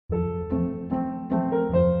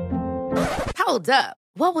Hold up.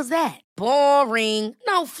 What was that? Boring.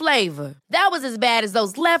 No flavor. That was as bad as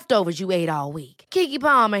those leftovers you ate all week. Keke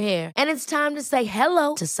Palmer here. And it's time to say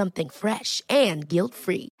hello to something fresh and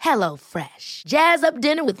guilt-free. Hello Fresh. Jazz up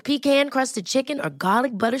dinner with pecan-crusted chicken or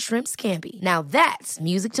garlic butter shrimp scampi. Now that's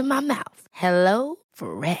music to my mouth. Hello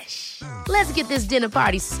Fresh. Let's get this dinner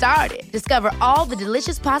party started. Discover all the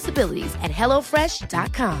delicious possibilities at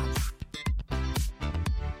hellofresh.com.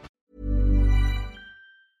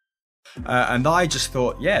 And I just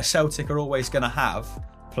thought, Celtic are always going to have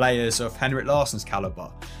players of Henrik Larsson's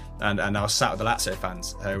calibre. And I was sat with the Lazio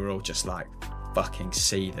fans who were all just like fucking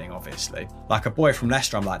seething, obviously. Like a boy from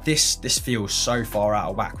Leicester, I'm like, this feels so far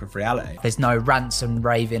out of whack with reality. There's no rants and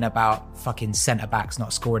raving about fucking centre-backs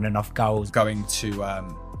not scoring enough goals. Going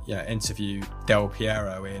to interview Del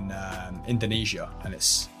Piero in Indonesia, and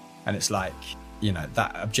it's like, you know,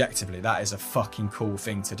 that objectively, that is a fucking cool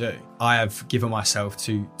thing to do. I have given myself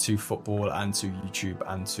to football and to YouTube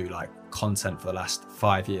and to like content for the last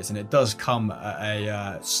 5 years, and it does come at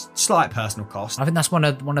a slight personal cost. I think that's one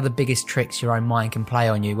of the biggest tricks your own mind can play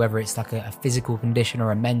on you, whether it's like a physical condition or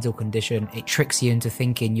a mental condition. It tricks you into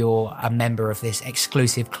thinking you're a member of this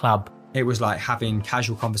exclusive club. It was like having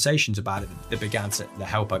casual conversations about it that began to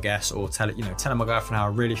help, I guess, or telling my girlfriend how I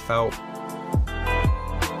really felt.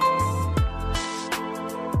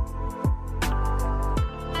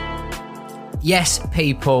 Yes,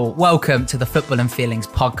 people, welcome to the Football and Feelings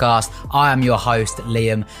podcast. I am your host,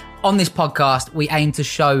 Liam. On this podcast, we aim to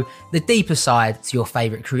show the deeper side to your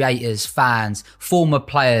favourite creators, fans, former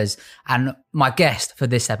players, and my guest for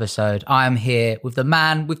this episode. I am here with the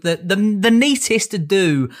man with the neatest to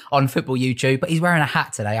do on football YouTube, but he's wearing a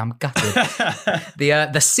hat today. I'm gutted.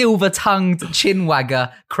 The silver-tongued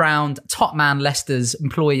chinwagger crowned top man Leicester's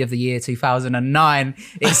Employee of the Year 2009.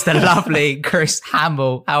 It's the lovely Chris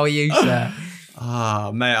Hamill. How are you, sir?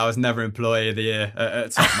 Oh, mate, I was never Employee of the Year at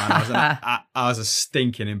Top Man. I was a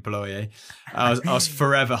stinking employee. I was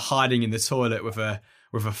forever hiding in the toilet with a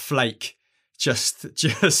flake,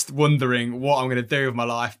 just wondering what I'm going to do with my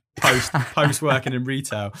life post working in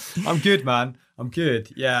retail. I'm good, man. I'm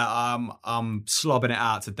good. Yeah, I'm slobbing it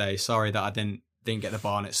out today. Sorry that I didn't get the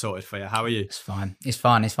Barnet sorted for you. How are you? It's fine.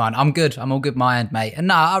 I'm good. I'm all good my end, mate. And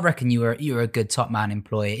no, I reckon you were a good top man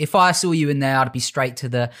employee. If I saw you in there, I'd be straight to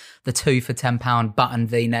the 2 for £10 button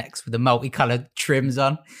V-necks with the multicoloured trims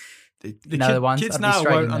on. Kids now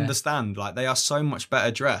won't understand. Like, they are so much better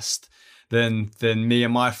dressed than me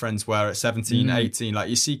and my friends were at 17, 18. Like,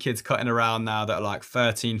 you see kids cutting around now that are like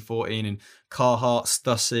 13, 14 in Carhartt,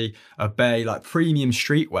 Stussy, Obey, like premium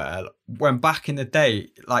streetwear. When back in the day,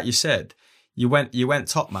 like you said, you went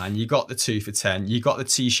top man. You got the 2 for 10. You got the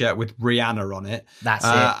t-shirt with Rihanna on it. That's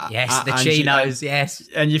it. Yes, the chinos. Yes,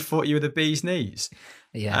 and you thought you were the bee's knees.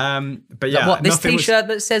 Yeah. But yeah, what, this t-shirt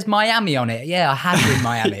that says Miami on it? Yeah, I had it in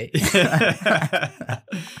Miami.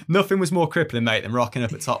 Nothing was more crippling, mate, than rocking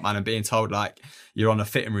up at Top Man and being told like you're on the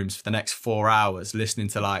fitting rooms for the next 4 hours, listening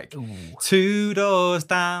to like 2 doors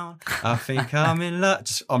down, I think I'm in love,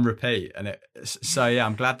 just on repeat. And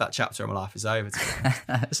I'm glad that chapter of my life is over.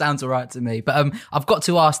 Sounds all right to me. But I've got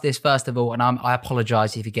to ask this first of all, and I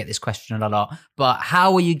apologise if you get this question a lot. But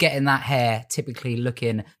how are you getting that hair? Typically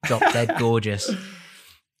looking drop dead gorgeous.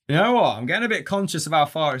 You know what? I'm getting a bit conscious of how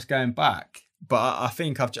far it's going back, but I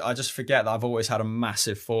think I just forget that I've always had a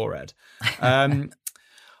massive forehead.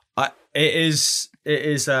 It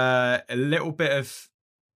is a little bit of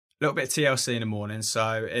TLC in the morning.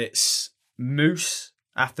 So it's mousse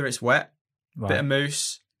after it's wet, bit of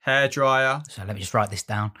mousse, hair dryer. So let me just write this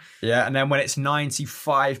down. Yeah, and then when it's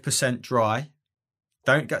 95% dry,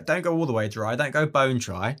 don't go all the way dry. Don't go bone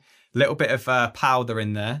dry. Little bit of powder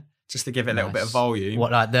in there, just to give it a little bit of volume.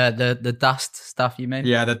 What, like the dust stuff you mean?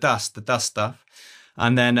 Yeah, the dust stuff.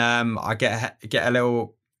 And then I get a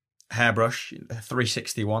little hairbrush,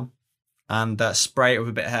 361, and spray it with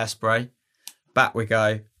a bit of hairspray. Back we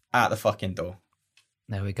go, out the fucking door.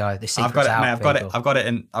 There we go. The secret's I've got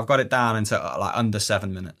it down into like under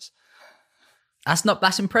 7 minutes.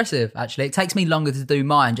 That's impressive, actually. It takes me longer to do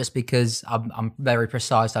mine just because I'm very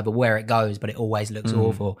precise over where it goes, but it always looks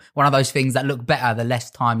awful. One of those things that look better the less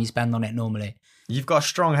time you spend on it normally. You've got a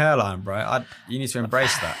strong hairline, bro. You need to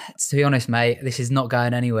embrace that. To be honest, mate, this is not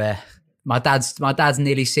going anywhere. My dad's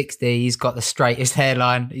nearly 60. He's got the straightest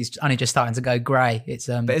hairline. He's only just starting to go grey.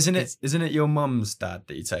 But isn't it your mum's dad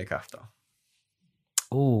that you take after?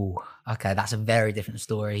 Oh, okay, that's a very different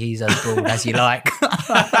story. He's as bald as you like.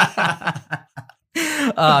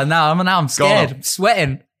 Oh, now I'm scared. I'm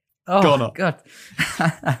sweating. Oh, God.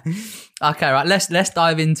 Okay, right. Let's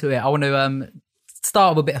dive into it. I want to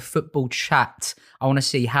start with a bit of football chat. I want to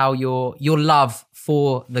see how your love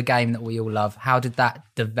for the game that we all love? How did that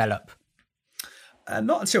develop?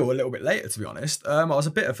 Not until a little bit later, to be honest. I was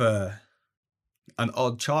a bit of an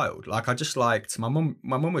odd child. Like, I just liked, my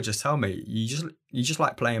mum would just tell me, you just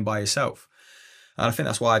like playing by yourself. And I think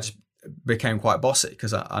that's why I just became quite bossy,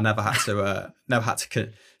 because I never had to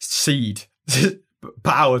concede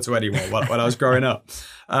power to anyone when I was growing up.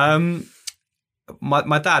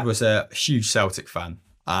 My dad was a huge Celtic fan,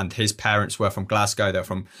 and his parents were from Glasgow. They're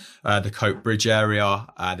from the Cope Bridge area.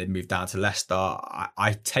 They'd moved down to Leicester.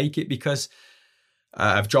 I take it because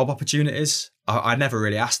of job opportunities. I never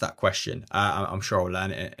really asked that question. I'm sure I'll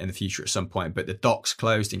learn it in the future at some point. But the docks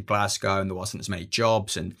closed in Glasgow, and there wasn't as many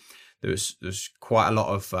jobs, and there was quite a lot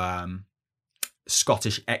of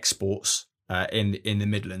Scottish exports in the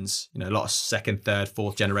Midlands. You know, a lot of second, third,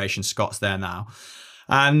 fourth generation Scots there now.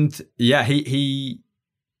 And yeah,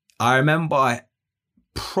 I remember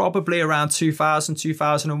probably around 2000,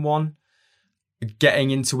 2001,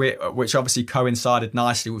 getting into it, which obviously coincided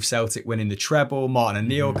nicely with Celtic winning the treble, Martin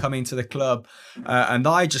O'Neill coming to the club. And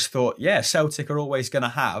I just thought, yeah, Celtic are always going to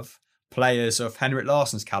have players of Henrik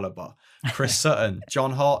Larsson's calibre, Chris Sutton,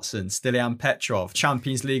 John Hartson, Stilian Petrov,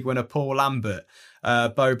 Champions League winner Paul Lambert,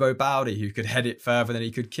 Bobo Bowdy, who could head it further than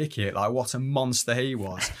he could kick it. Like, what a monster he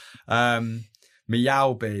was.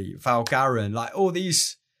 Mialbi, Valgarin, like all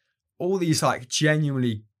these like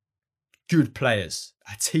genuinely good players,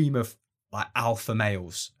 a team of like alpha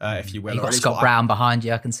males, if you will. You've got Scott Brown behind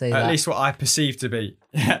you, I can see that. At least what I perceive to be.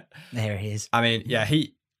 There he is. I mean, yeah,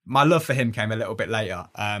 my love for him came a little bit later.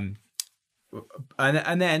 And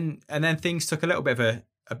then things took a little bit of a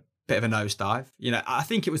nosedive. You know, I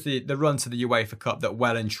think it was the run to the UEFA Cup that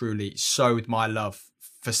well and truly sowed my love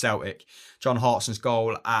for Celtic. John Hartson's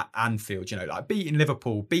goal at Anfield, you know, like beating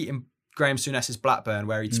Liverpool, beating Graham Souness's Blackburn,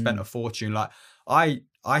 where he'd spent a fortune. Like, I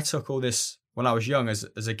took all this when I was young as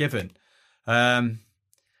a given. And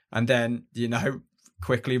then, you know,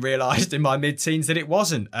 quickly realised in my mid-teens that it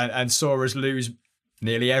wasn't, and saw us lose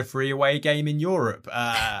nearly every away game in Europe.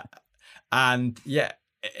 And yeah,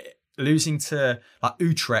 losing to like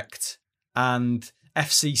Utrecht and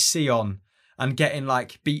FC Sion, and getting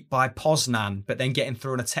like beat by Poznan, but then getting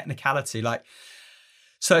through on a technicality. Like,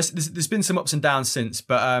 so there's been some ups and downs since,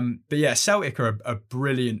 but yeah, Celtic are a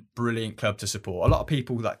brilliant club to support. A lot of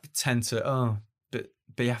people like tend to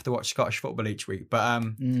but you have to watch Scottish football each week. But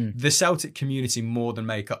the Celtic community more than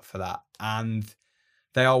make up for that, and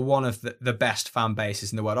they are one of the best fan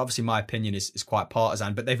bases in the world. Obviously, my opinion is quite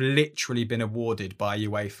partisan, but they've literally been awarded by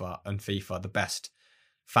UEFA and FIFA the best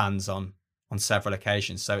fans on several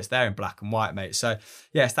occasions. So it's there in black and white, mate. So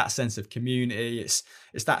yeah, it's that sense of community. It's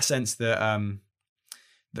that sense that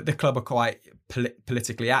that the club are quite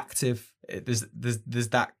politically active. There's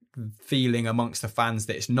that feeling amongst the fans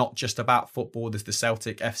that it's not just about football. There's the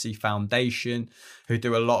Celtic FC Foundation, who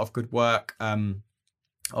do a lot of good work.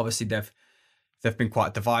 Obviously, they've been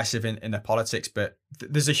quite divisive in their politics, but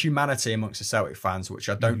there's a humanity amongst the Celtic fans, which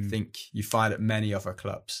I don't think you find at many other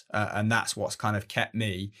clubs. And that's what's kind of kept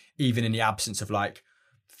me, even in the absence of like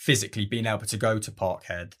physically being able to go to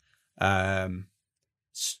Parkhead,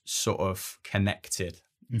 sort of connected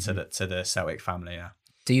to the Celtic family. Yeah.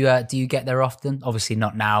 Do you get there often? Obviously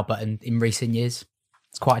not now, but in recent years,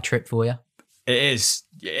 it's quite a trip for you. It is.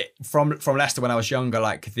 From Leicester when I was younger,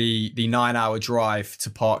 like the 9-hour drive to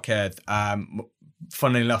Parkhead.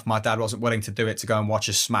 Funnily enough, my dad wasn't willing to do it to go and watch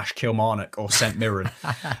us smash Kilmarnock or St Mirren.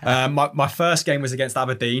 My first game was against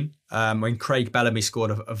Aberdeen, when Craig Bellamy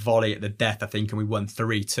scored a volley at the death, I think, and we won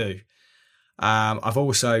 3-2.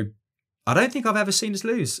 I don't think I've ever seen us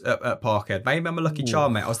lose at Parkhead. Maybe I'm a lucky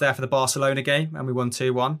child, mate. I was there for the Barcelona game and we won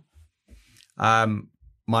 2-1.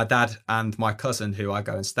 My dad and my cousin, who I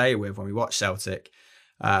go and stay with when we watch Celtic,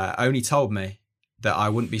 only told me that I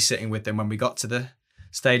wouldn't be sitting with them when we got to the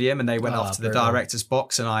stadium, and they went off to the director's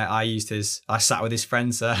box, and I sat with his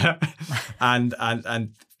friends and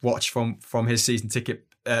watched from his season ticket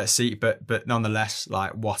seat. But nonetheless,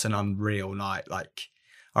 like, what an unreal night. Like,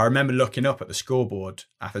 I remember looking up at the scoreboard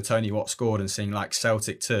after Tony Watt scored and seeing like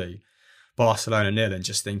Celtic 2, Barcelona 0, and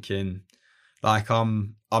just thinking, like,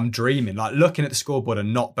 I'm dreaming, like looking at the scoreboard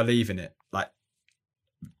and not believing it, like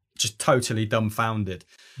just totally dumbfounded.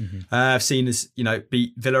 I've seen us, you know,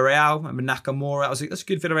 beat Villarreal. I mean, Nakamura, that's a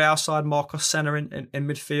good Villarreal side. Marcos Senna in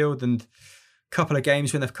midfield, and a couple of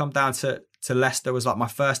games when they've come down to Leicester was like my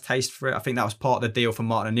first taste for it. I think that was part of the deal for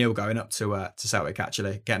Martin O'Neill going up to Celtic,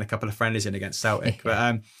 actually getting a couple of friendlies in against Celtic. But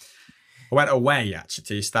I went away actually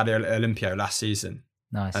to Stadio Olympio last season,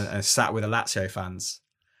 nice, and sat with the Lazio fans,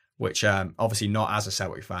 which obviously not as a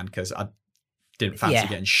Celtic fan because I didn't fancy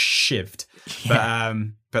getting shivved.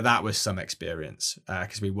 But that was some experience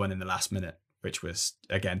because we won in the last minute. which was,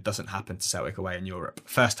 again, doesn't happen to Celtic away in Europe.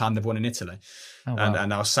 First time they've won in Italy. Oh, wow.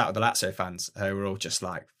 And I was sat with the Lazio fans who were all just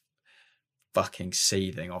like fucking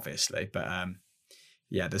seething, obviously. But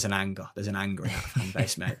yeah, there's an anger in that fan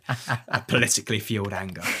base, mate. A politically fueled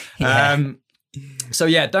anger. Yeah. So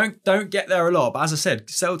yeah, don't get there a lot. But as I said,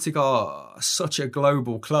 Celtic are such a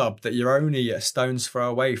global club that you're only a stone's throw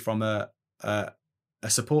away from a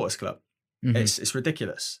supporters club. Mm-hmm. It's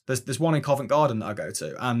ridiculous. There's one in Covent Garden that I go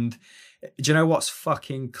to, and do you know what's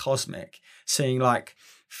fucking cosmic? Seeing like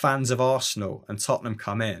fans of Arsenal and Tottenham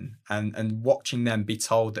come in and watching them be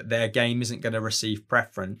told that their game isn't going to receive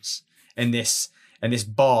preference in this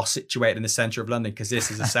bar situated in the centre of London because this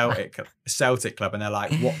is a Celtic club, and they're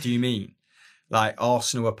like, what do you mean? Like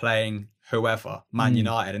Arsenal are playing whoever, Man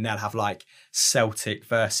United, and they'll have like Celtic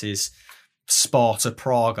versus Sparta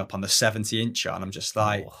Prague up on the 70-incher, and I'm just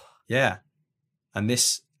like, yeah. And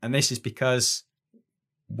this is because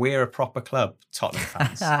we're a proper club, Tottenham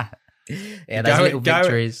fans. Yeah, those little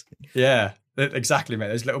victories. Yeah, exactly, mate.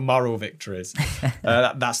 Those little moral victories.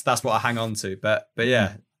 That's what I hang on to. But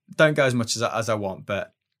yeah, don't go as much as I want,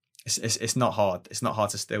 but it's not hard. It's not hard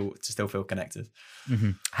to still feel connected.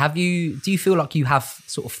 Mm-hmm. Do you feel like you have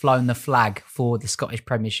sort of flown the flag for the Scottish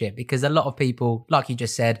Premiership? Because a lot of people, like you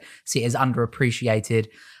just said, see it as underappreciated.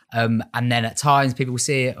 And then at times people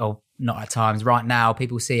see it, or not at times, right now,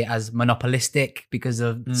 people see it as monopolistic because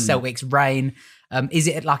of Celtic's reign. Is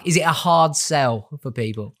it a hard sell for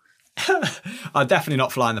people? I'm definitely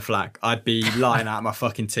not flying the flag. I'd be lying out my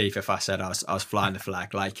fucking teeth if I said I was flying the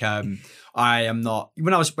flag. Like, I am not.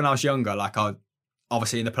 When I was younger, like I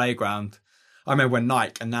obviously in the playground, I remember when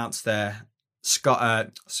Nike announced their Sky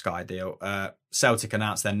deal, Celtic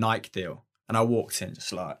announced their Nike deal, and I walked in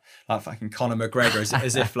just like fucking Conor McGregor,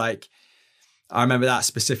 as if like. I remember that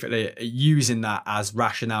specifically, using that as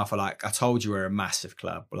rationale for like, I told you we're a massive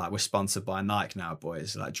club, like we're sponsored by Nike now,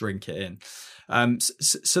 boys, like drink it in.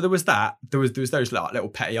 So there was that. There was those like little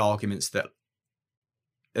petty arguments that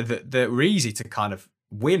were easy to kind of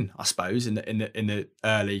win, I suppose, in the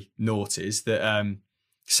early noughties. That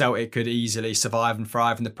Celtic could easily survive and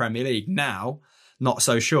thrive in the Premier League. Now, not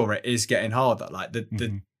so sure. It is getting harder. Like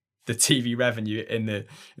the TV revenue in the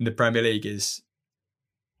Premier League is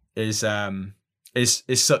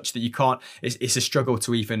such that you can't. It's a struggle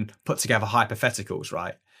to even put together hypotheticals,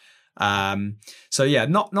 right? So yeah,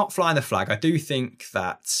 not flying the flag. I do think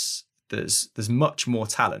that there's much more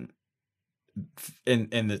talent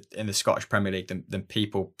in the Scottish Premier League than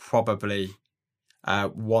people probably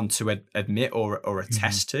want to admit or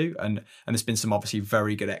attest to, and there's been some obviously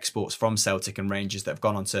very good exports from Celtic and Rangers that have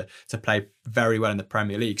gone on to play very well in the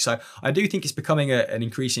Premier League. So I do think it's becoming an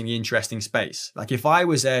increasingly interesting space. Like if I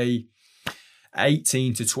was a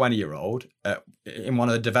 18 to 20-year-old in one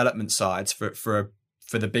of the development sides for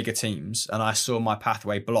the bigger teams, and I saw my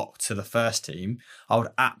pathway blocked to the first team, I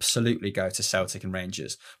would absolutely go to Celtic and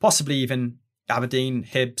Rangers, possibly even Aberdeen,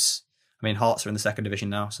 Hibs. I mean, Hearts are in the second division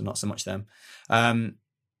now, so not so much them.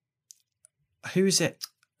 Who is it?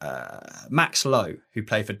 Max Lowe, who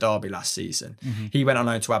played for Derby last season. Mm-hmm. He went on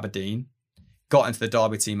loan to Aberdeen, got into the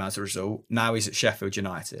Derby team as a result. Now he's at Sheffield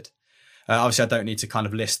United. Obviously, I don't need to kind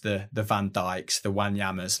of list the Van Dijks, the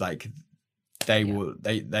Wanyamas. Like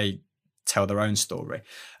they tell their own story.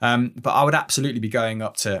 But I would absolutely be going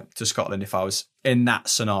up to Scotland if I was in that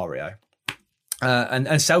scenario.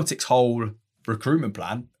 And Celtic's whole recruitment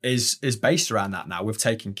plan is based around that now. We've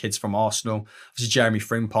taken kids from Arsenal. Obviously, Jeremy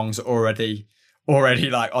Frimpong's already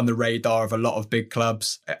like on the radar of a lot of big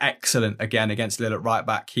clubs. Excellent again against Lille at right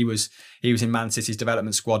back. He was in Man City's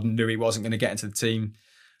development squad and knew he wasn't going to get into the team.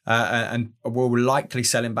 And will likely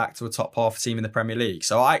sell him back to a top half team in the Premier League.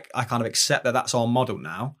 So I kind of accept that that's our model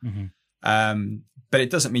now. Mm-hmm. But it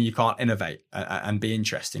doesn't mean you can't innovate and be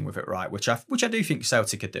interesting with it, right? Which I do think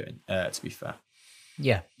Celtic are doing, to be fair.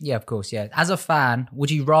 Yeah, of course, yeah. As a fan, would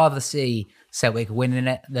you rather see Celtic winning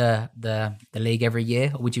it the league every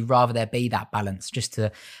year, or would you rather there be that balance just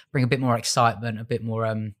to bring a bit more excitement, a bit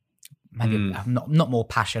more maybe not more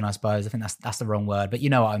passion, I suppose. I think that's the wrong word, but you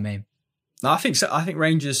know what I mean. No, I think so. I think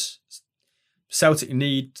Celtic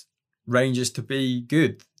need Rangers to be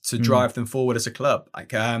good to drive them forward as a club. Like,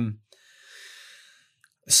 there's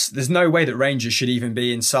no way that Rangers should even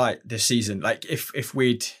be in sight this season. Like, if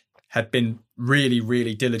we'd had been really,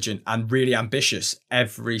 really diligent and really ambitious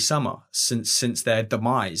every summer since their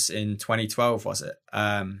demise in 2012, was it?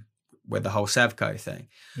 With the whole Sevco thing.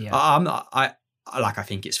 Yeah. I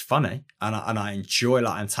think it's funny and I enjoy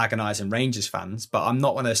like antagonising Rangers fans, but I'm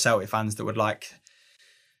not one of those Celtic fans that would like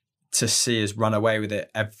to see us run away with it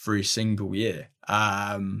every single year.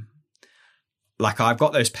 like I've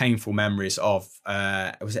got those painful memories of,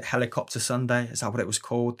 was it Helicopter Sunday? Is that what it was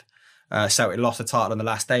called? Celtic lost the title on the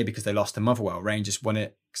last day because they lost to Motherwell. Rangers won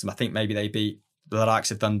it because I think maybe they beat the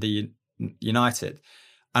likes of Dundee United.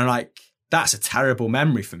 And like, that's a terrible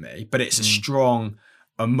memory for me, but it's a strong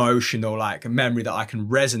emotional like memory that I can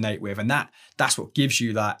resonate with. And that's what gives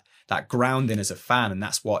you that grounding as a fan. And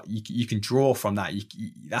that's what you can draw from that.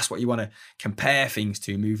 That's what you want to compare things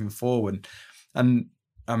to moving forward. And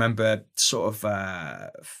I remember sort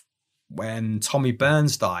of when Tommy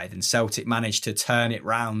Burns died and Celtic managed to turn it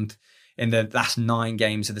round in the last 9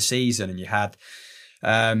 games of the season, and you had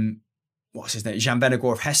what's his name, Jan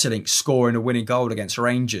Vennegoor of Hesselink scoring a winning goal against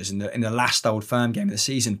Rangers in the last Old Firm game of the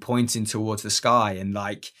season, pointing towards the sky, and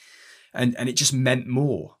like, and it just meant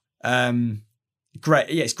more. Great,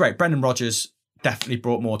 yeah, it's great. Brendan Rodgers definitely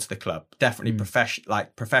brought more to the club. Definitely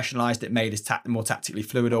professionalized it, made it more tactically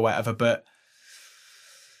fluid or whatever. But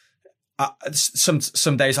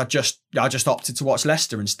some days I just opted to watch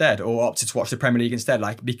Leicester instead, or opted to watch the Premier League instead,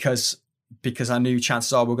 like because I knew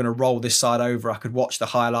chances are we're going to roll this side over. I could watch the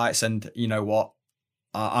highlights, and you know what,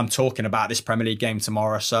 I'm talking about this Premier League game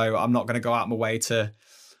tomorrow, so I'm not going to go out my way to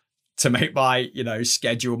make my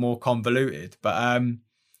schedule more convoluted. But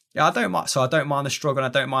yeah, I don't mind the struggle,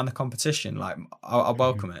 and I don't mind the competition. Like I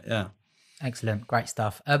welcome it. Yeah. Excellent, great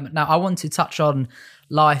stuff. Now I want to touch on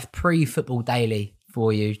life pre-Football Daily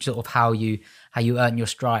for you, sort of how you earn your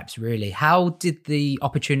stripes, really. How did the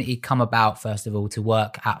opportunity come about, first of all, to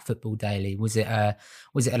work at Football Daily? Was it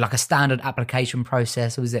like a standard application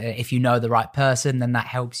process? Or was it if you know the right person, then that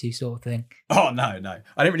helps you, sort of thing? Oh, no.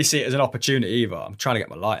 I didn't really see it as an opportunity either. I'm trying to get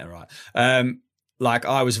my lighting right. Like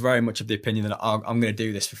I was very much of the opinion that I'm going to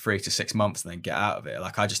do this for 3 to 6 months and then get out of it.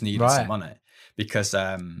 Like I just needed some money because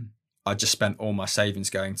I just spent all my savings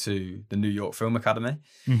going to the New York Film Academy.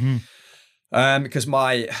 Mm-hmm. Because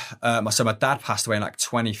my dad passed away in like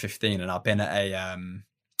 2015, and I'd been at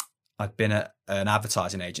an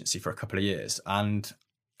advertising agency for a couple of years, and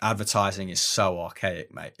advertising is so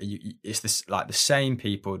archaic, mate. It's this like the same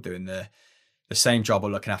people doing the same job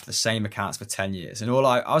or looking after the same accounts for 10 years. And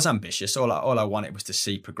I was ambitious. All I wanted was to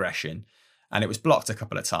see progression, and it was blocked a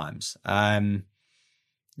couple of times.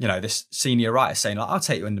 This senior writer saying like, I'll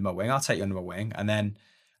take you under my wing. And then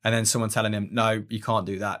someone telling him, no, you can't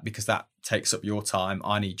do that because that takes up your time.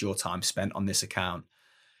 I need your time spent on this account.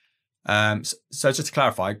 So just to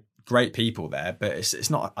clarify, great people there, but it's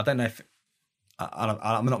not, I don't know if,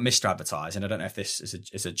 I'm not Mr. Advertising. I don't know if this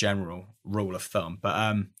is a general rule of thumb,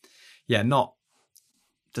 but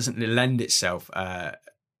doesn't lend itself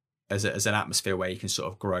as an atmosphere where you can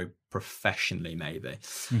sort of grow professionally, maybe.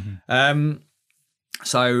 Mm-hmm.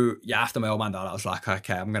 So yeah, after my old man died, I was like,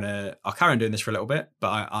 okay, I'll carry on doing this for a little bit,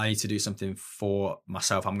 but I need to do something for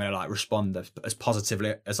myself. I'm going to like respond as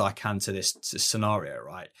positively as I can to this scenario,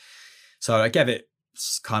 right? So I gave it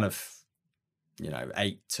kind of,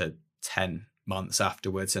 8 to 10 months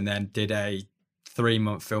afterwards, and then did a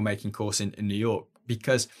 3-month filmmaking course in New York,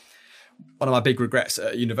 because one of my big regrets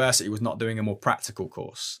at university was not doing a more practical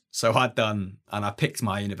course. So I picked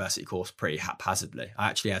my university course pretty haphazardly. I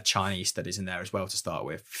actually had Chinese studies in there as well to start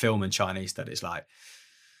with, film and Chinese studies. Like,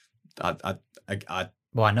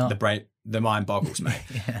 why not? The mind boggles me.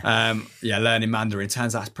 Learning Mandarin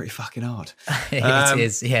turns out it's pretty fucking hard. It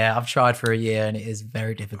is. Yeah, I've tried for a year and it is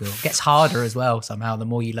very difficult. It gets harder as well somehow the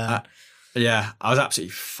more you learn. I was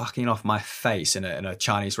absolutely fucking off my face in a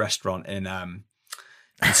Chinese restaurant in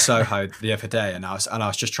Soho the other day, and I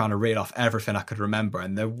was just trying to read off everything I could remember,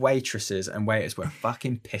 and the waitresses and waiters were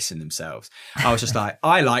fucking pissing themselves. I was just like,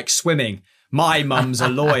 I like swimming. My mum's a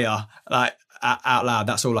lawyer. Like out loud,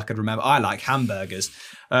 that's all I could remember. I like hamburgers.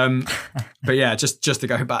 But yeah, just to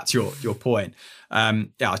go back to your point, I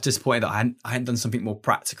was disappointed that I hadn't done something more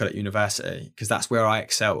practical at university, because that's where I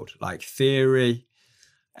excelled. Like theory,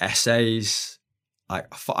 essays,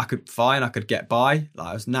 like I could get by. Like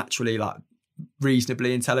I was naturally like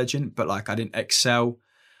reasonably intelligent, but like I didn't excel,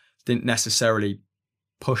 didn't necessarily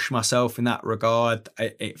push myself in that regard.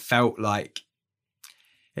 It felt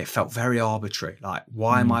very arbitrary. Like,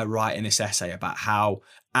 why am I writing this essay about how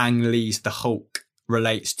Ang Lee's The Hulk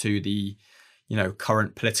relates to the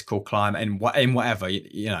current political climate in whatever.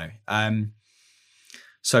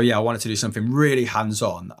 So yeah, I wanted to do something really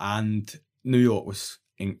hands-on, and New York was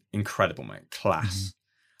incredible, mate. Class.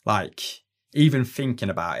 Like, even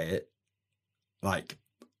thinking about it, like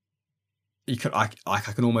I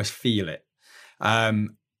can almost feel it. I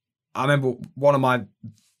remember one of my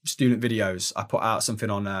student videos, I put out something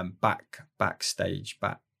on Backstage.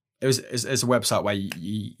 It was a website where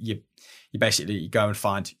you basically go and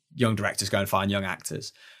find young directors, go and find young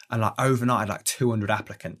actors, and like overnight I had like 200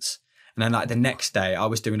 applicants, And then like the next day I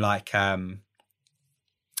was doing like, what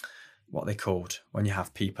are they called when you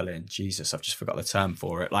have people in? Jesus, I've just forgot the term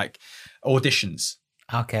for it. Like auditions.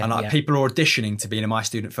 Okay. And like people are auditioning to be in my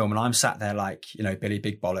student film, and I'm sat there like, Billy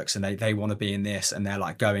Big Bollocks, and they want to be in this, and they're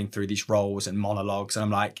like going through these roles and monologues, and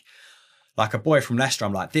I'm like a boy from Leicester,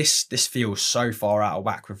 I'm like, this feels so far out of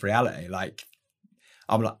whack with reality. Like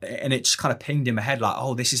I'm like, and it just kind of pinged in my head like,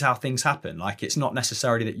 oh, this is how things happen. Like it's not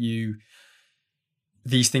necessarily that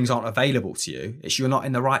these things aren't available to you. It's you're not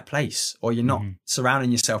in the right place, or you're not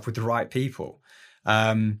surrounding yourself with the right people.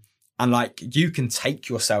 And like you can take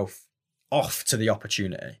yourself off to the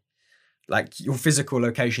opportunity. Like your physical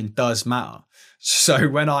location does matter. So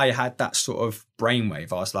when I had that sort of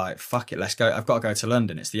brainwave, I was like, fuck it, let's go. I've got to go to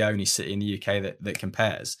London. It's the only city in the UK that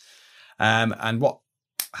compares. And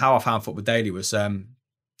how I found Football Daily was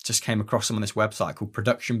just came across them on this website called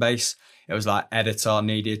Production Base. It was like editor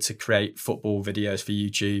needed to create football videos for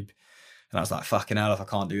YouTube. And I was like, fucking hell, if I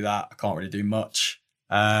can't do that, I can't really do much.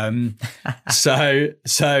 So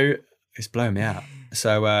it's blowing me out.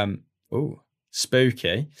 So,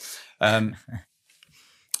 spooky.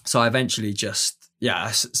 So I eventually just, I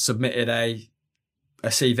submitted a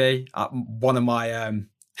CV. One of my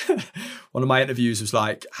interviews was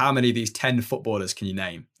like, how many of these 10 footballers can you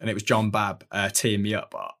name? And it was John Babb teeing me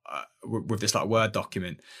up with this like Word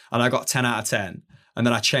document. And I got 10 out of 10. And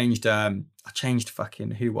then I changed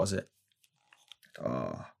fucking, who was it?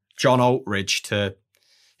 Oh, John Altridge to,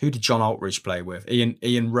 who did John Altridge play with?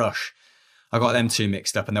 Ian Rush. I got them two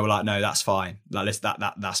mixed up, and they were like, "No, that's fine. Like,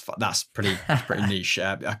 that's pretty niche.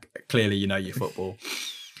 Clearly, you know your football."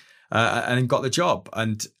 And got the job.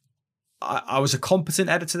 And I was a competent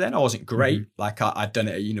editor then. I wasn't great. Like I'd done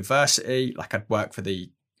it at university. Like I'd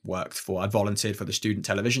I'd volunteered for the student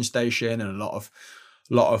television station, and a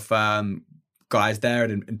lot of guys there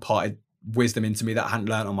had imparted wisdom into me that I hadn't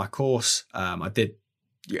learned on my course. I did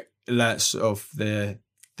learn sort of the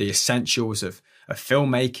essentials of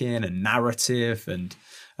filmmaking and narrative and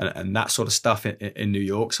that sort of stuff in New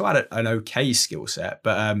York. So I had an okay skill set,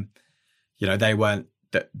 but they weren't,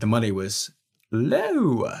 the money was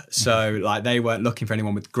low. So like they weren't looking for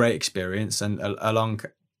anyone with great experience. And along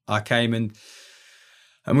I came and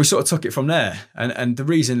we sort of took it from there. And the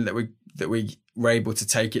reason that we were able to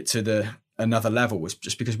take it to another level was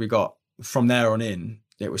just because we got from there on in,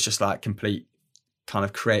 it was just like complete kind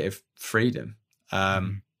of creative freedom.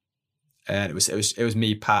 And it was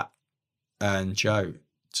me, Pat, and Joe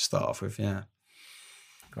to start off with. Yeah.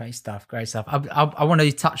 Great stuff. I want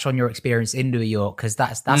to touch on your experience in New York, because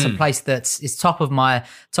that's a place is top of my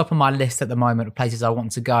list at the moment of places I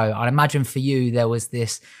want to go. I imagine for you there was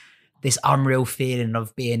this unreal feeling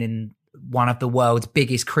of being in one of the world's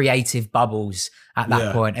biggest creative bubbles at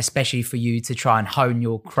that point, especially for you to try and hone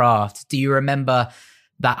your craft. Do you remember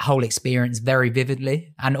that whole experience very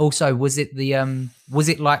vividly? And also, was it the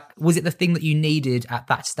thing that you needed at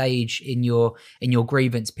that stage in your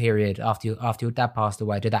grievance period after your dad passed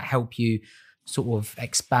away? Did that help you sort of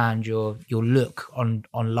expand your look on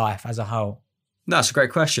life as a whole? No, that's a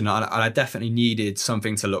great question. I definitely needed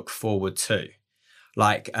something to look forward to,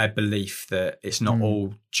 like a belief that it's not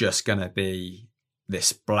all just going to be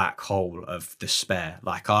this black hole of despair.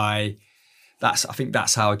 Like I think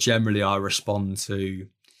that's how generally I respond to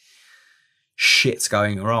shit's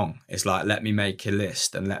going wrong. It's like, let me make a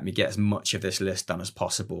list and let me get as much of this list done as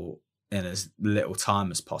possible in as little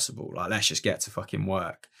time as possible. Like, let's just get to fucking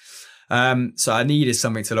work. So I needed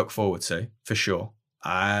something to look forward to, for sure.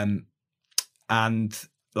 And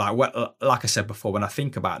like I said before, when I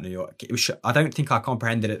think about New York, I don't think I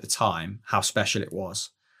comprehended at the time how special it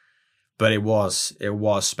was, but it was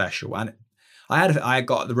special. And I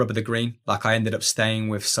got the rub of the green. Like I ended up staying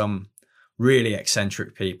with some really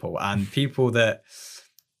eccentric people and people that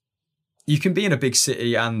you can be in a big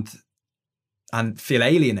city and feel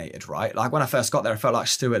alienated, right? Like when I first got there, I felt like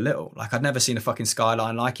Stuart Little. Like I'd never seen a fucking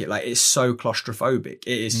skyline like it. Like it's so claustrophobic.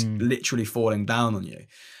 It is literally falling down on you.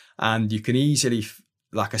 And you can easily,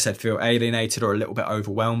 like I said, feel alienated or a little bit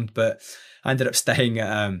overwhelmed. But I ended up staying at,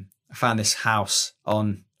 I found this house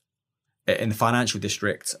in the financial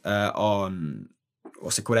district on,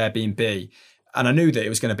 what's it called, Airbnb. And I knew that it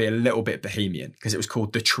was going to be a little bit bohemian because it was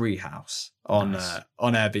called the Tree House on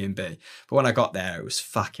Airbnb. But when I got there, it was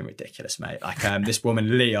fucking ridiculous, mate. Like this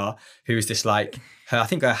woman, Leah, who's this like, I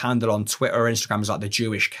think her handle on Twitter or Instagram is like the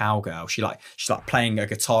Jewish cowgirl. She's like playing a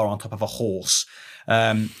guitar on top of a horse.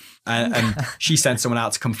 And she sent someone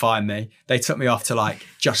out to come find me. They took me off to like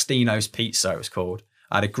Justino's Pizza, it was called.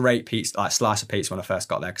 I had a great pizza, like slice of pizza when I first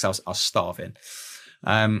got there because I was starving.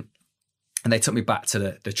 And they took me back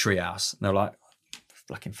to the tree house. And they were like,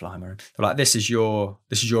 fucking fly in my room. They're like, this is your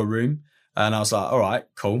room. And I was like, all right,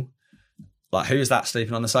 cool. Like, who's that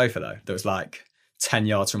sleeping on the sofa though? That was like 10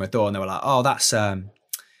 yards from my door. And they were like, oh, that's, what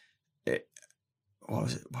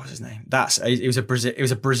was his name? It was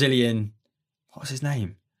a Brazilian, what was his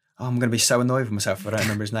name? Oh, I'm going to be so annoyed with myself if I don't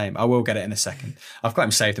remember his name. I will get it in a second. I've got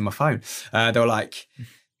him saved in my phone. They were like,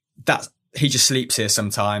 he just sleeps here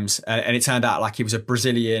sometimes. And it turned out like he was a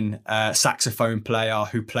Brazilian saxophone player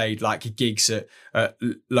who played like gigs at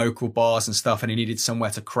local bars and stuff. And he needed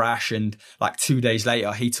somewhere to crash. And like 2 days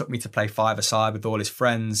later, he took me to play five-a-side with all his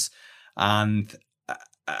friends. And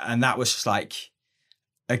that was just like,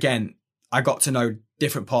 again, I got to know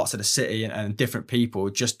different parts of the city and different people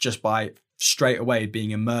just by straight away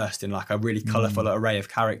being immersed in like a really colourful array of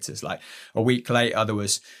characters. Like a week later,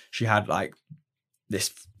 she had like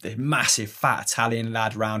this massive fat Italian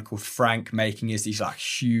lad around called Frank making us these like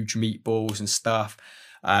huge meatballs and stuff.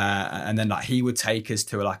 And then like he would take us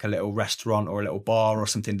to like a little restaurant or a little bar or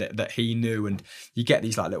something that he knew. And you get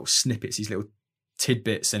these like little snippets, these little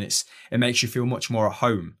tidbits, and it makes you feel much more at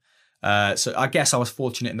home. So I guess I was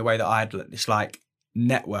fortunate in the way that I had this like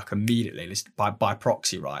network immediately by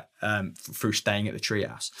proxy, right? Through staying at the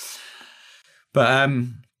Treehouse. But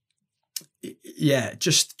yeah,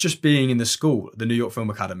 just being in the school, the New York Film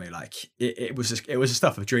Academy, like it was a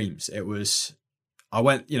stuff of dreams. I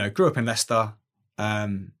went, grew up in Leicester.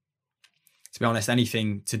 To be honest,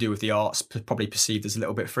 anything to do with the arts probably perceived as a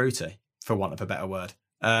little bit fruity, for want of a better word.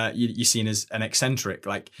 You're seen as an eccentric,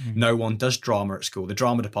 like no one does drama at school. The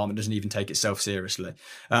drama department doesn't even take itself seriously.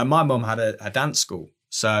 My mum had a dance school,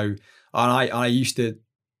 so I used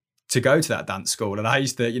to go to that dance school, and I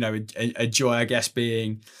used to enjoy, I guess,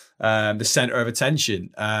 being the center of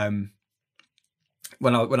attention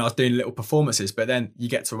when I was doing little performances. But then you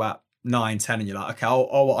get to about 9, 10 and you're like, okay,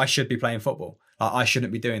 well, I should be playing football. I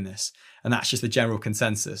shouldn't be doing this. And that's just the general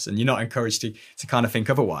consensus, and you're not encouraged to kind of think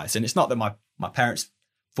otherwise. And it's not that my parents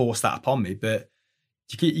force that upon me, but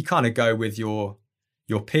you kind of go with your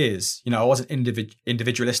peers. I wasn't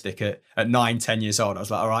individualistic at 9, 10 years old. I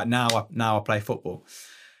was like, all right, now I play football.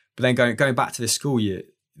 But then going back to this school, the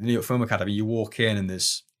New York Film Academy, you walk in and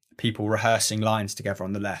there's people rehearsing lines together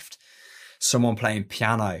on the left, someone playing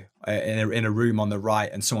piano in a room on the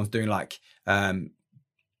right, and someone's doing like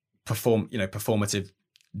performative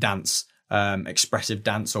dance, expressive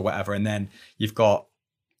dance or whatever. And then you've got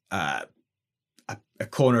a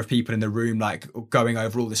corner of people in the room like going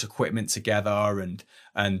over all this equipment together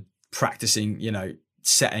and practicing,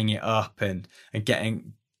 setting it up and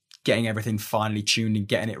getting everything finely tuned and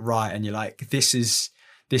getting it right. And you're like, this is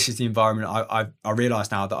the environment I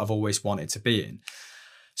realize now that I've always wanted to be in.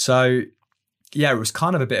 So yeah, it was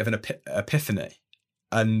kind of a bit of an epiphany,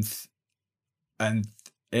 and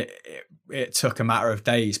it took a matter of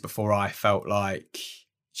days before I felt like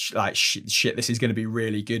shit, this is going to be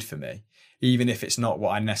really good for me, even if it's not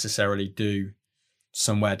what I necessarily do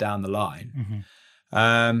somewhere down the line.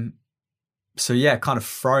 Mm-hmm. So yeah, kind of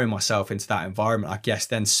throwing myself into that environment, I guess,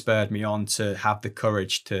 then spurred me on to have the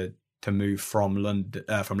courage to move from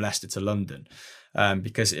Leicester to London,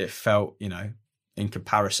 because it felt, in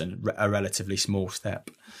comparison, a relatively small step.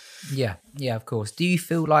 Yeah, of course. Do you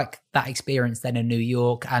feel like that experience then in New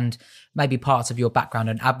York and maybe parts of your background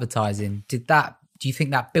in advertising, do you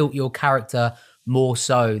think that built your character more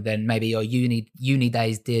so than maybe your uni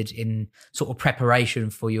days did in sort of preparation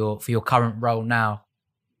for your current role now?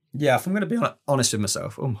 Yeah, if I'm going to be honest with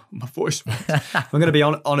myself, my voice. If I'm going to be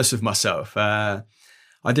honest with myself, I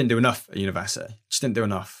didn't do enough at university. Just didn't do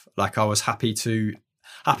enough. Like, I was happy that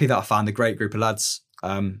I found a great group of lads.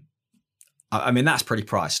 I mean, that's pretty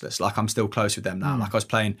priceless. Like, I'm still close with them now. Like, I was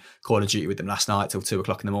playing Call of Duty with them last night till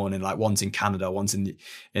 2:00 in the morning. Like, one's in Canada, one's in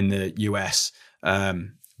the US,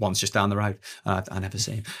 one's just down the road. I never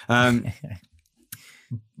see him.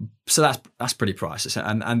 So that's pretty priceless.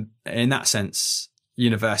 And in that sense,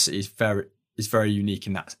 university is very unique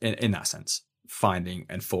in that sense, finding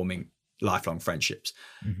and forming lifelong friendships.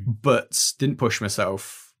 Mm-hmm. But didn't push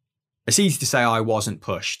myself. It's easy to say I wasn't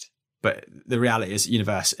pushed, but the reality is, at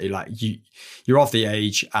university, like you're of the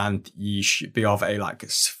age and you should be of a like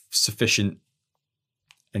sufficient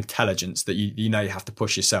intelligence that you have to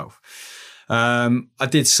push yourself. I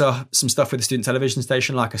did some stuff with the student television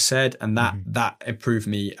station, like I said, and that improved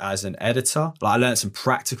me as an editor. Like, I learned some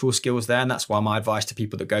practical skills there, and that's why my advice to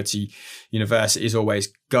people that go to university is always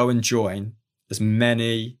go and try as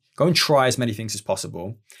many things as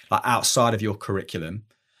possible, like outside of your curriculum.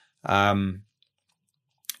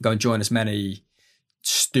 Go and join as many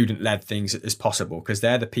student-led things as possible, because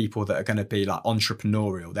they're the people that are going to be like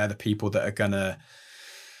entrepreneurial. They're the people that are going to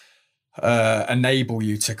enable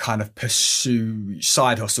you to kind of pursue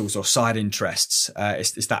side hustles or side interests.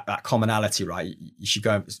 It's that commonality, right? You should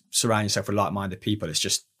go and surround yourself with like-minded people. It's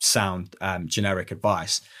just sound generic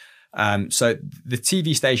advice. So the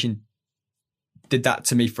TV station did that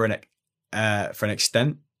to me for an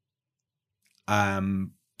extent.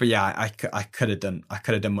 But yeah, I could have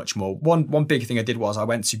done much more. One big thing I did was I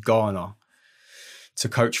went to Ghana to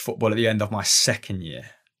coach football at the end of my second year,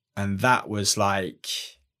 and that was like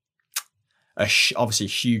obviously a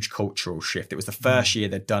huge cultural shift. It was the first year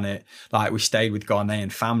they'd done it. Like we stayed with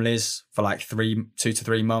Ghanaian families for like 2 to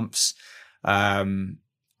 3 months. And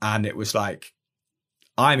it was like,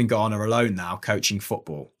 I'm in Ghana alone now coaching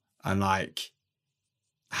football. And like,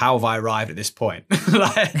 how have I arrived at this point?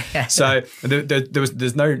 So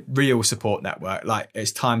there's no real support network. Like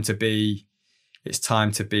it's time to be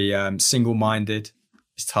single-minded.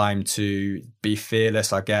 It's time to be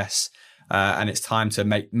fearless, I guess. And it's time to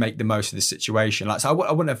make the most of the situation. Like, so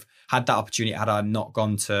I wouldn't have had that opportunity had I not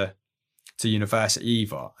gone to university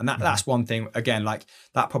either. And that's one thing, again, like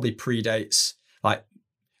that probably predates, like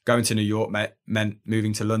going to New York meant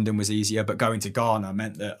moving to London was easier, but going to Ghana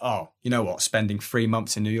meant that, oh, you know what, spending 3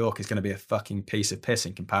 months in New York is going to be a fucking piece of piss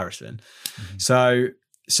in comparison. Mm-hmm.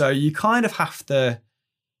 So you kind of have to,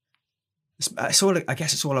 I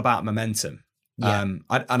guess it's all about momentum. Yeah.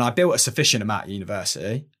 I built a sufficient amount at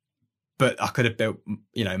university, but I could have built,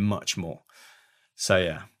 much more. So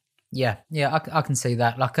yeah. Yeah, I can see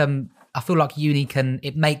that. Like, I feel like uni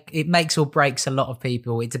it makes or breaks a lot of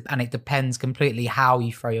people. And it depends completely how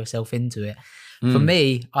you throw yourself into it. For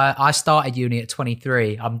me, I started uni at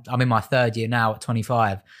 23. I'm in my third year now at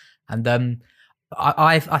 25, and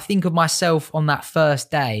I think of myself on that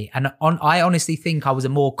first day, and I honestly think I was a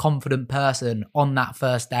more confident person on that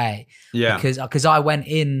first day. Yeah, because I went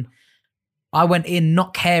in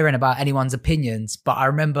not caring about anyone's opinions, but I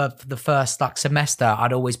remember for the first semester,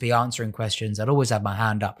 I'd always be answering questions. I'd always have my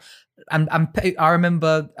hand up. And I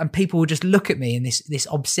remember, and people would just look at me in this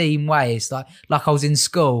obscene way. It's like I was in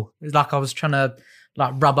school. It was like I was trying to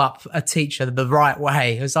rub up a teacher the right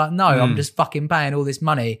way. It was like, no, I'm just fucking paying all this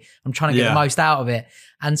money. I'm trying to get the most out of it.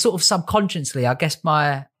 And sort of subconsciously, I guess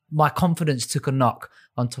my confidence took a knock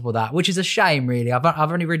on top of that, which is a shame, really.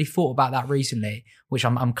 I've only really thought about that recently, which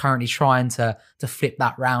I'm currently trying to flip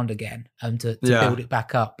that round again and to build it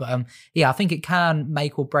back up. But I think it can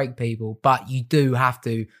make or break people, but you do have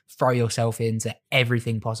to throw yourself into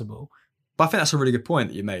everything possible. But I think that's a really good point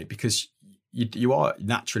that you made, because you are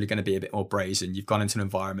naturally going to be a bit more brazen. You've gone into an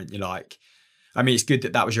environment you like. I mean, it's good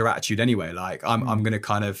that was your attitude anyway. Like, I'm going to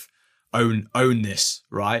kind of own this,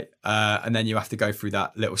 right? And then you have to go through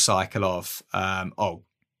that little cycle of,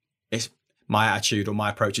 it's my attitude or my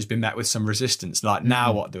approach has been met with some resistance. Like,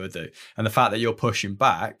 now what do I do? And the fact that you're pushing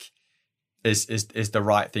back is the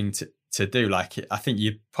right thing to do. Like, I think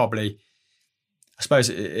you probably, I suppose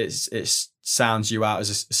it sounds you out as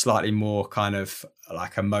a slightly more kind of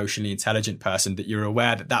like emotionally intelligent person, that you're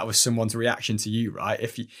aware that was someone's reaction to you, right?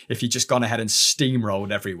 If you just gone ahead and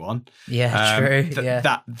steamrolled everyone, true.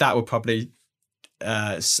 That would probably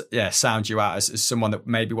sound you out as someone that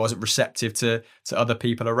maybe wasn't receptive to other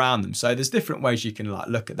people around them. So there's different ways you can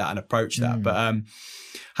look at that and approach that. But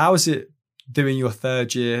how is it doing your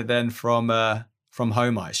third year then from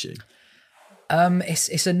home, I assume?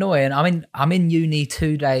 It's annoying. I'm in uni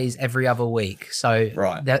 2 days every other week, so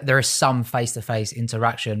there is some face-to-face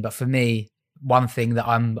interaction. But for me, one thing that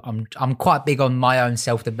I'm quite big on my own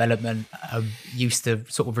self-development. I used to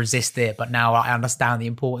sort of resist it, but now I understand the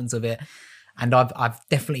importance of it, and I've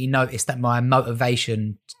definitely noticed that my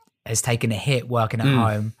motivation has taken a hit working at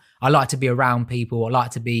home. I like to be around people. I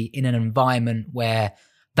like to be in an environment where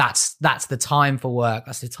that's the time for work.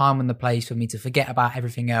 That's the time and the place for me to forget about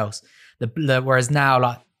everything else. Whereas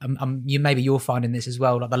now, you're finding this as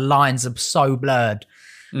well. Like, the lines are so blurred.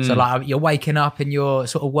 So you're waking up and you're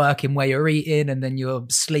sort of working where you're eating, and then you're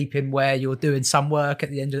sleeping where you're doing some work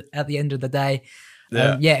at the end of the day.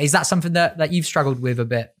 Is that something that you've struggled with a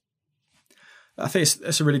bit? I think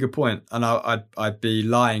it's a really good point, and I'd be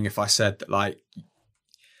lying if I said that. Like,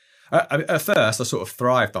 at first, I sort of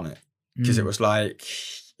thrived on it, because it was like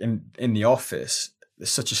in the office,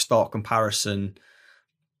 there's such a stark comparison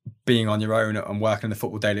being on your own and working in the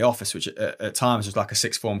Football Daily office, which at times was like a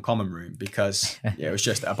sixth form common room, because it was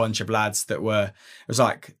just a bunch of lads that it was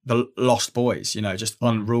like the lost boys, just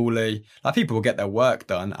unruly. Like, people would get their work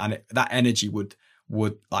done, and that energy would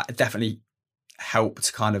like definitely help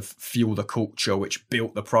to kind of fuel the culture which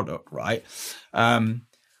built the product, right?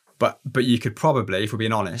 But you could probably, if we're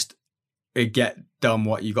being honest, get done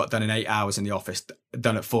what you got done in 8 hours in the office,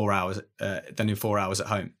 done in 4 hours at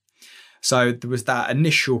home. So there was that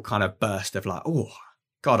initial kind of burst of like, oh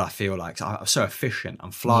God, I feel like I'm so efficient.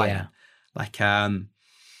 I'm flying. Yeah. Like,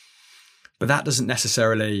 but that's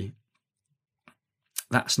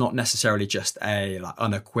not necessarily just a like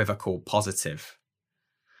unequivocal positive.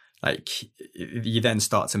 Like you then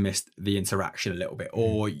start to miss the interaction a little bit,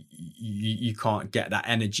 or you can't get that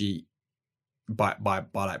energy by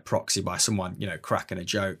like proxy by someone, you know, cracking a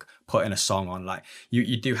joke, putting a song on. Like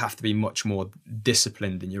you do have to be much more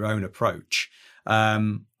disciplined in your own approach.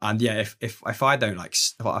 And yeah, if I don't like,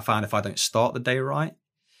 what I found, if I don't start the day right,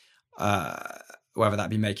 whether that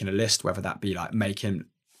be making a list, whether that be like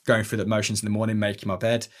going through the motions in the morning, making my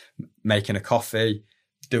bed, making a coffee,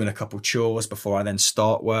 doing a couple chores before I then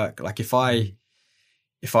start work. Like if I'm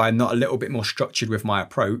not a little bit more structured with my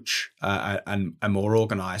approach, and more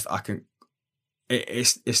organized,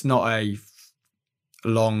 it's not a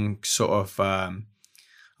long sort of, I'm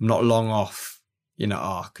not long off, you know,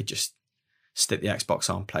 I could just stick the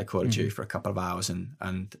Xbox on, play Call of Duty for a couple of hours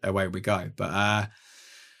and away we go. But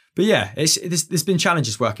yeah, there's been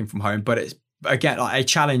challenges working from home, but it's, again, like a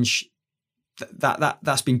challenge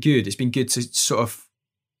that's been good. It's been good to sort of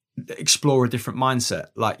explore a different mindset,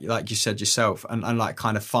 like you said yourself, and like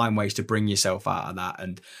kind of find ways to bring yourself out of that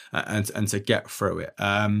and to get through it.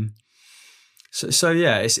 So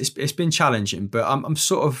yeah, it's been challenging, but I'm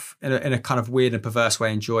sort of in a kind of weird and perverse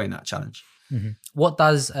way enjoying that challenge. Mm-hmm. What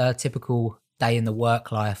does a typical day in the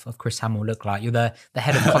work life of Chris Hamill look like? You're the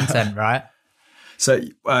head of content, right? So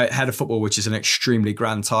head of football, which is an extremely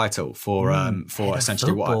grand title for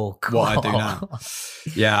essentially what I do now.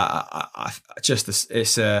 Yeah,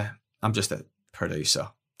 I'm just a producer,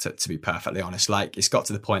 to be perfectly honest. Like it's got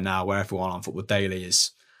to the point now where everyone on Football Daily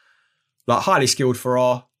is like highly skilled for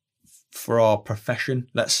our profession,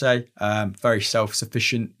 let's say. Very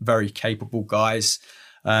self-sufficient, very capable guys.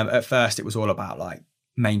 At first it was all about like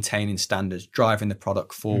maintaining standards, driving the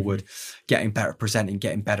product forward, getting better at presenting,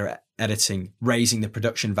 getting better at editing, raising the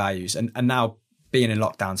production values. And now being in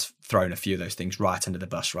lockdown's thrown a few of those things right under the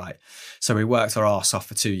bus, right? So we worked our arse off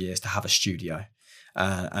for 2 years to have a studio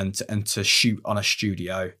and to shoot on a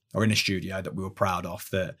studio or in a studio that we were proud of,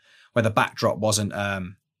 that where the backdrop wasn't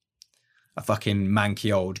a fucking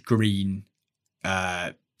manky old green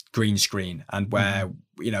screen, and where,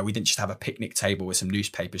 you know, we didn't just have a picnic table with some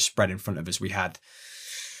newspapers spread in front of us. We had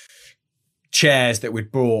chairs that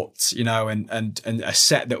we'd brought, you know, and a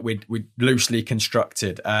set that we'd loosely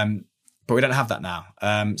constructed. But we don't have that now.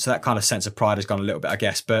 So that kind of sense of pride has gone a little bit, I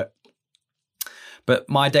guess. But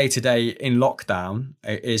my day to day in lockdown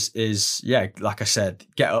is yeah, like I said,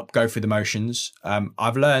 get up, go through the motions.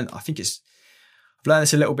 I've learned this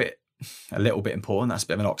a little bit important. That's a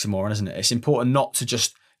bit of an oxymoron, isn't it? It's important not to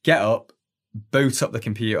just get up, boot up the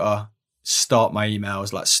computer, start my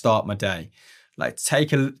emails, like start my day. Like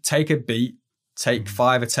take a beat, take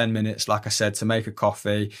 5 or 10 minutes, like I said, to make a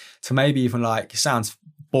coffee, to maybe even, like, it sounds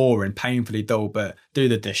boring, painfully dull, but do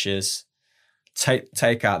the dishes,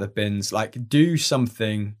 take out the bins, like do some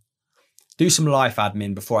life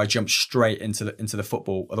admin before I jump straight into the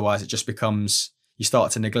football. Otherwise it just becomes, you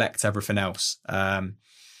start to neglect everything else.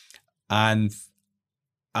 And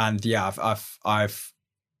yeah, I've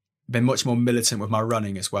been much more militant with my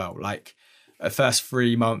running as well. Like the first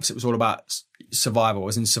 3 months, it was all about survival. I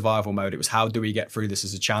was in survival mode. It was, how do we get through this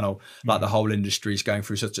as a channel? Like the whole industry is going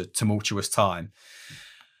through such a tumultuous time.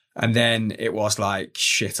 And then it was like,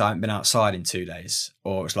 shit, I haven't been outside in 2 days.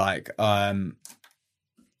 Or it's like,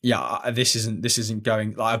 yeah, this isn't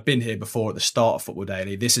going, like, I've been here before at the start of Football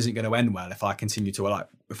Daily. This isn't going to end well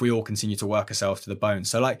if we all continue to work ourselves to the bone.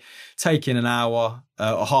 So like taking an hour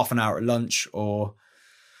or half an hour at lunch, or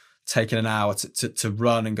taking an hour to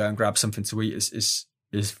run and go and grab something to eat is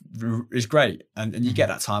great. And you get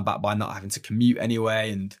that time back by not having to commute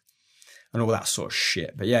anyway and all that sort of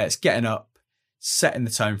shit. But yeah, it's getting up, setting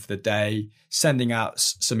the tone for the day, sending out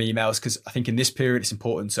some emails, because I think in this period it's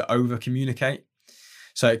important to over communicate.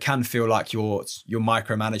 So it can feel like you're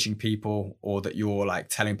micromanaging people, or that you're like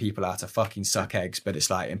telling people how to fucking suck eggs, but it's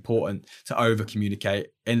like important to over communicate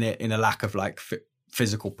in a lack of like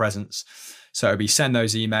physical presence. So it'll be send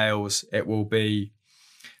those emails. It will be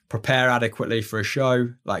prepare adequately for a show,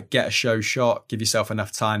 like get a show shot, give yourself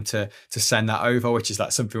enough time to send that over, which is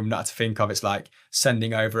like something I'm not to think of. It's like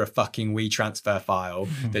sending over a fucking WeTransfer file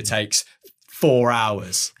that takes 4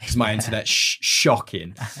 hours because my internet's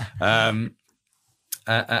shocking. And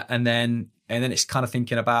then it's kind of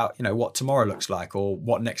thinking about, you know, what tomorrow looks like, or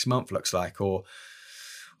what next month looks like, or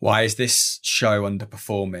why is this show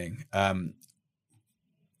underperforming?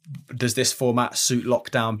 Does this format suit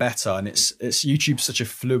lockdown better? And it's YouTube's such a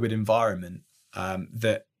fluid environment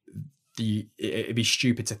that it'd be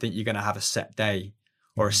stupid to think you're going to have a set day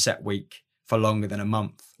or a set week for longer than a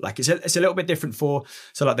month. Like it's a little bit different so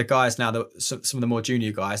like the guys now, some of the more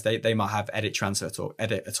junior guys, they might have edit transfer talk,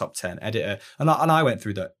 edit a top 10, editor, and I went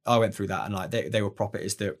through that. And like they were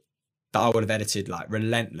properties that I would have edited like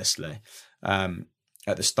relentlessly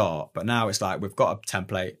at the start. But now it's like we've got a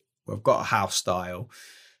template, we've got a house style.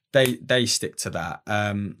 They stick to that.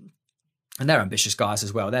 And they're ambitious guys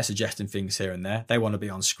as well. They're suggesting things here and there. They want to be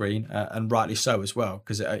on screen, and rightly so as well,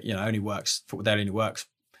 because it only works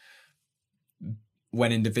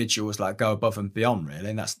when individuals like go above and beyond,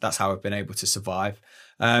 really, and that's how I've been able to survive.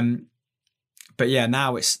 But yeah,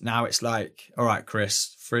 now it's like, all right,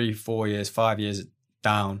 Chris, 3, 4 years, 5 years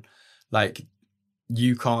down, like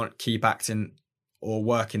you can't keep acting or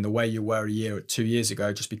working the way you were a year or 2 years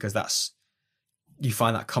ago just because you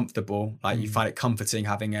find that comfortable, like you find it comforting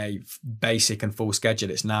having a basic and full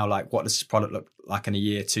schedule. It's now like, what does this product look like in a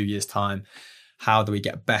year, 2 years time? How do we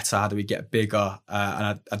get better? How do we get bigger?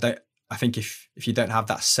 And I think if you don't have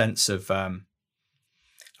that sense of like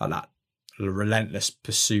that relentless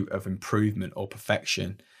pursuit of improvement or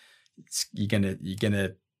perfection, you're gonna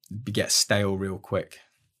get stale real quick.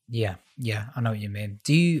 Yeah, I know what you mean.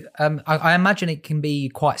 Do you? I imagine it can be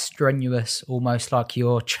quite strenuous, almost like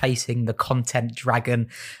you're chasing the content dragon,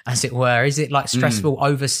 as it were. Is it like stressful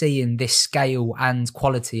overseeing this scale and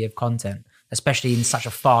quality of content, especially in such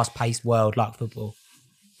a fast-paced world like football?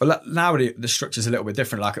 Well, now the structure's a little bit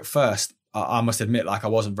different. Like at first, I must admit, like I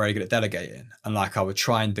wasn't very good at delegating, and like I would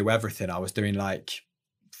try and do everything. I was doing like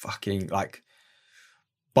fucking like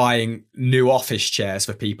buying new office chairs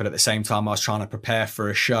for people at the same time I was trying to prepare for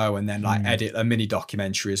a show, and then like edit a mini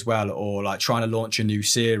documentary as well, or like trying to launch a new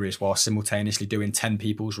series while simultaneously doing 10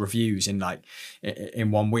 people's reviews in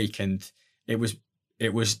 1 week. And it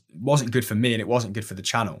wasn't good for me, and it wasn't good for the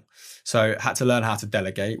channel. So I had to learn how to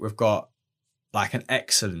delegate. I've got an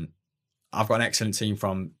excellent team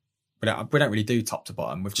we don't really do top to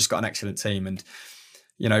bottom. We've just got an excellent team, and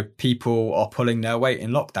people are pulling their weight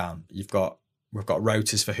in lockdown. We've got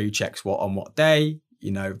rotas for who checks what on what day.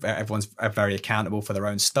 Everyone's very accountable for their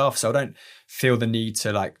own stuff. So I don't feel the need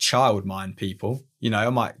to like child mind people. I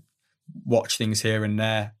might watch things here and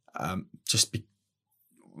there,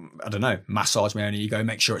 massage my own ego,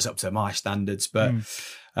 make sure it's up to my standards. But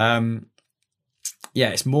yeah,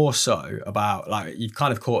 it's more so about like, you've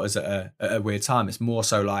kind of caught us at a weird time. It's more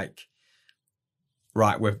so like,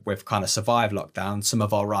 right, we've kind of survived lockdown. Some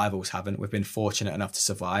of our rivals haven't. We've been fortunate enough to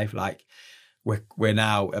survive. Like we're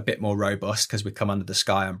now a bit more robust because we come under the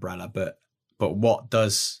Sky umbrella. But what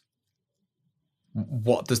does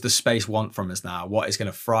the space want from us now? What is going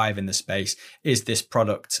to thrive in the space? Is this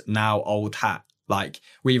product now old hat? Like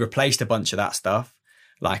we replaced a bunch of that stuff.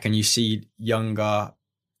 Like, and you see younger,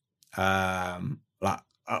 like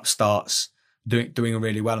upstarts doing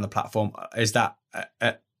really well on the platform. Is that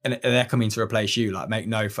and they're coming to replace you? Like, make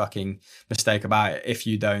no fucking mistake about it, if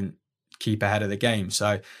you don't keep ahead of the game.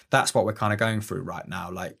 So that's what we're kind of going through right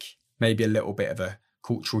now. Like maybe a little bit of a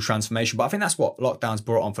cultural transformation, but I think that's what lockdown's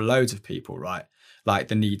brought on for loads of people, right? Like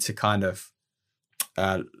the need to kind of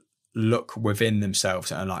look within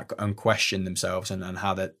themselves and question themselves and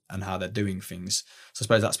how they're doing things. So I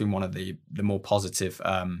suppose that's been one of the more positive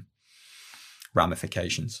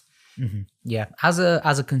ramifications. Mm-hmm. Yeah, as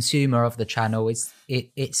a consumer of the channel,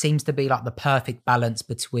 it seems to be like the perfect balance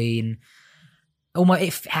between almost,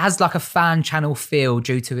 it has like a fan channel feel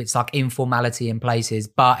due to its like informality in places,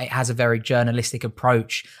 but it has a very journalistic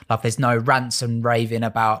approach. Like there's no rants and raving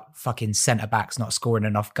about fucking centre backs not scoring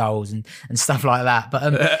enough goals and stuff like that.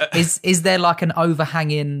 But is there like an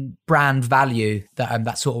overhanging brand value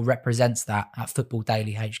that sort of represents that at Football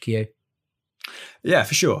Daily HQ? Yeah,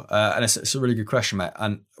 for sure. And it's a really good question, mate.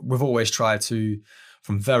 And we've always tried to,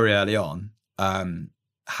 from very early on,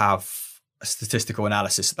 have a statistical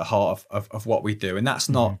analysis at the heart of what we do. And that's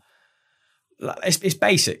not, it's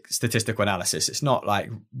basic statistical analysis. It's not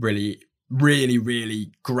like really, really,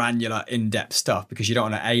 really granular, in-depth stuff, because you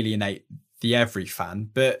don't want to alienate the every fan.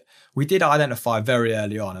 But we did identify very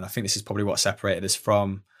early on, and I think this is probably what separated us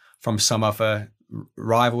from some other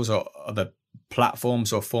rivals or other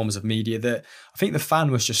platforms or forms of media, that I think the fan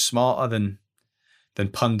was just smarter than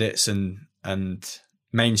pundits and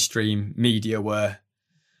mainstream media were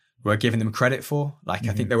giving them credit for. Like,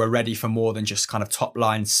 I think they were ready for more than just kind of top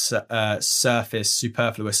line surface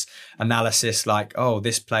superfluous analysis. Like, oh,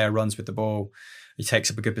 this player runs with the ball, he takes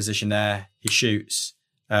up a good position there, he shoots,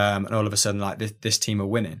 and all of a sudden, like this team are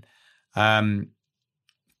winning.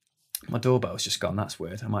 My doorbell's just gone. That's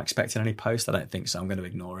weird. Am I expecting any post? I don't think so. I'm going to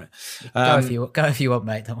ignore it. Go if you want,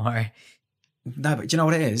 mate. Don't worry. No, but do you know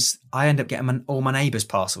what it is? I end up getting all my neighbours'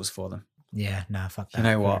 parcels for them. Yeah, no, fuck that. You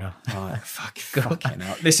know what? Right, fucking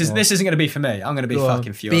hell. This isn't going to be for me. I'm going to be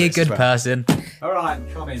fucking furious. Be a good person. All right,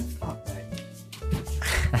 come in. Fuck me.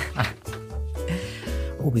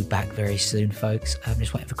 We'll be back very soon, folks. I'm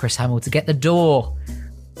just waiting for Chris Hamill to get the door.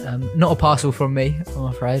 Not a parcel from me, I'm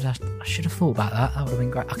afraid. I should have thought about that. That would have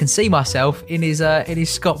been great. I can see myself in his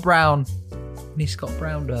Scott Brown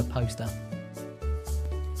poster.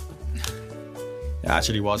 It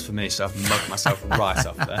actually was for me, so I've mugged myself right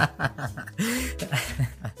off there.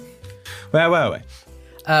 Where were we?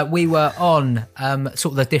 We were on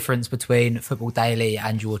sort of the difference between Football Daily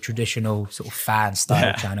and your traditional sort of fan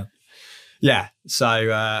style channel. Yeah.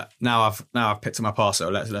 So now I've picked up my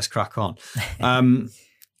parcel. Let's crack on.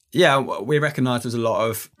 We recognise there's a lot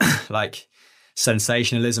of like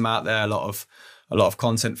sensationalism out there, a lot of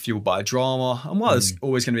content fueled by drama. And while there's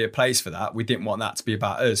always going to be a place for that, we didn't want that to be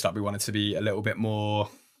about us. Like we wanted to be a little bit more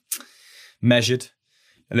measured,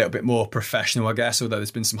 a little bit more professional, I guess, although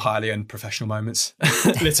there's been some highly unprofessional moments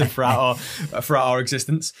littered throughout our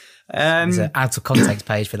existence. There's an out of context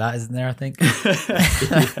page for that, isn't there, I think?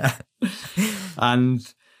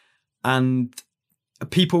 And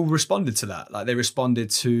people responded to that. Like they responded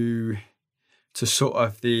to sort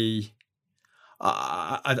of the,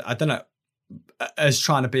 I don't know, as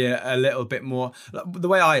trying to be a little bit more, the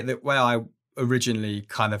way I originally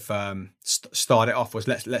kind of started off was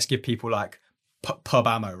let's give people like pub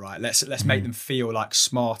ammo, right? Let's make them feel like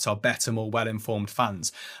smarter, better, more well-informed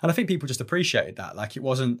fans. And I think people just appreciated that. Like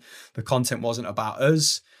the content wasn't about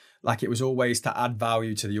us. Like it was always to add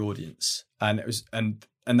value to the audience. And it was, and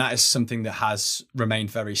that is something that has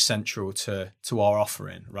remained very central to our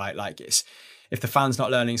offering, right? Like if the fan's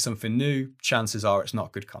not learning something new, chances are it's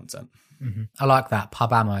not good content. Mm-hmm. I like that,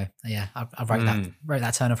 pub ammo. Yeah, I wrote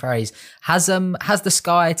that turn of phrase. Has the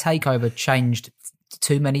Sky takeover changed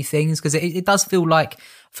too many things? Because it does feel like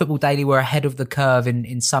Football Daily were ahead of the curve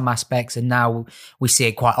in some aspects, and now we see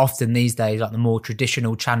it quite often these days, like the more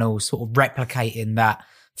traditional channels sort of replicating that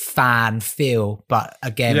fan feel, but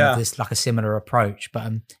again with this like a similar approach.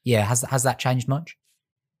 But has that changed much?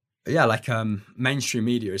 Yeah, like mainstream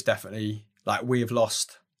media is definitely like we have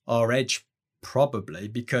lost our edge. Probably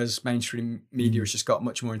because mainstream media has just got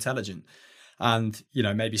much more intelligent, and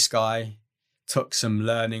maybe Sky took some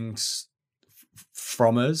learnings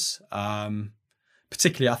from us.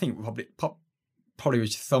 Particularly, I think probably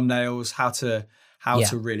with thumbnails, how to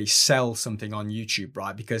really sell something on YouTube,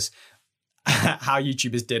 right? Because how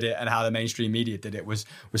YouTubers did it and how the mainstream media did it was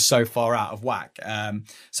so far out of whack. I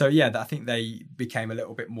think they became a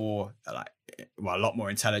little bit more a lot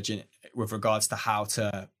more intelligent with regards to how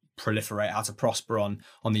to proliferate, how to prosper on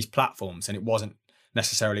these platforms. And it wasn't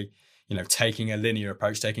necessarily taking a linear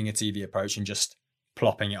approach, taking a TV approach and just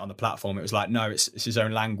plopping it on the platform. It was like, no, it's its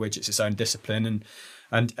own language, it's its own discipline.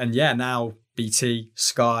 And now BT,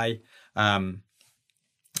 Sky,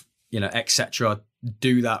 etc.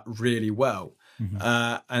 do that really well.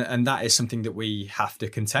 Mm-hmm. And that is something that we have to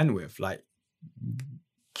contend with. Like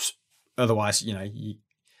otherwise,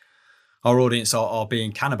 our audience are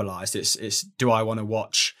being cannibalized. It's do I want to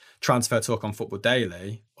watch transfer talk on Football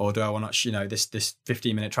Daily, or do I want to watch this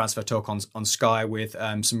 15-minute transfer talk on Sky with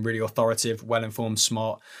some really authoritative, well-informed,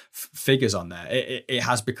 smart figures on there? It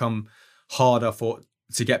has become harder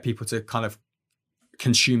to get people to kind of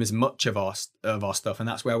consume as much of our stuff, and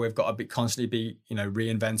that's where we've got to constantly be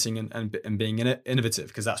reinventing and being innovative,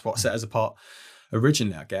 because that's what set us apart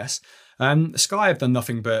originally, I guess. Sky have done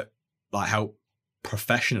nothing but like help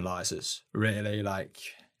professionalize us, really, like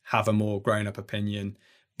have a more grown-up opinion,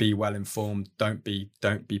 be well informed, don't be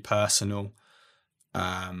personal,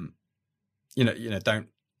 don't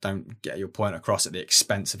get your point across at the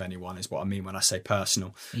expense of anyone, is what I mean when I say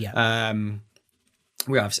personal. We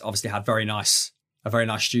have obviously had a very nice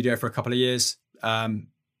studio for a couple of years, and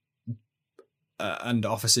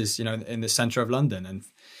offices in the centre of London, and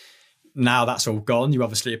now that's all gone. You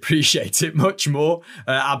obviously appreciate it much more.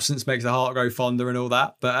 Absence makes the heart grow fonder and all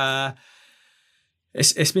that. But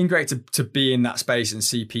it's been great to be in that space and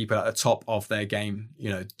see people at the top of their game,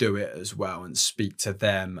 do it as well, and speak to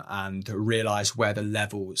them and realise where the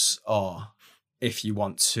levels are if you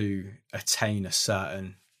want to attain a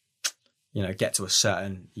certain, get to a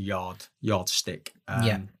certain yardstick.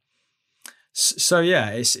 It's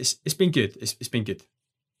been good. It's been good.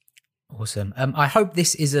 Awesome. I hope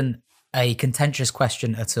this isn't a contentious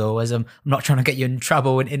question at all, as I'm not trying to get you in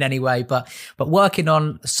trouble in any way, but working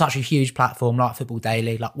on such a huge platform like Football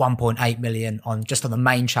Daily, like 1.8 million on the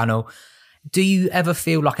main channel, do you ever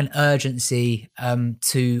feel like an urgency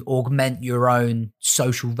to augment your own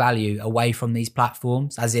social value away from these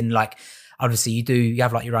platforms? As in, like, obviously you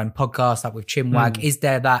have like your own podcast, like with Chinwag. Is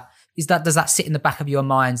there that does that sit in the back of your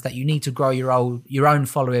minds that you need to grow your own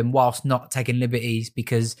following whilst not taking liberties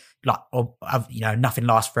because nothing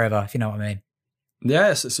lasts forever, if you know what I mean?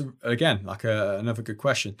 Yes, it's again like another good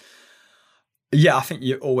question. Yeah, I think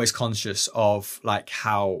you're always conscious of like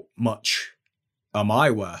how much am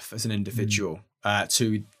I worth as an individual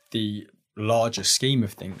to the larger scheme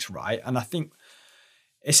of things, right? And I think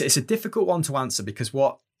it's a difficult one to answer because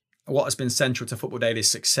what has been central to Football Daily's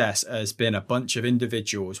success has been a bunch of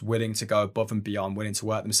individuals willing to go above and beyond, willing to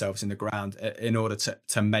work themselves in the ground in order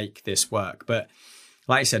to make this work. But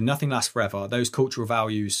like I said, nothing lasts forever. Those cultural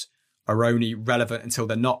values are only relevant until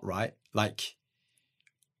they're not, right? Like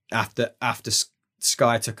after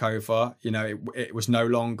Sky took over, it was no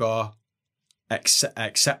longer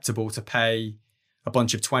acceptable to pay a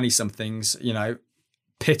bunch of 20-somethings,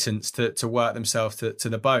 pittance to work themselves to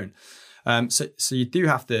the bone. So you do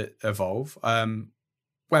have to evolve.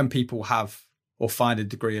 When people have or find a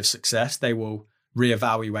degree of success, they will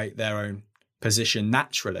reevaluate their own position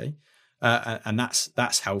naturally, and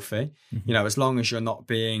that's healthy. Mm-hmm. As long as you're not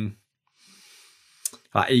being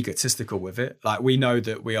like egotistical with it. Like we know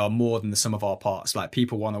that we are more than the sum of our parts. Like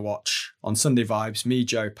people want to watch on Sunday Vibes, me,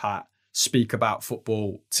 Joe, Pat speak about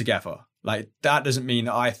football together. Like that doesn't mean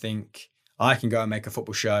that I think I can go and make a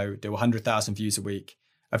football show, do 100,000 views a week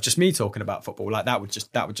of just me talking about football. Like that would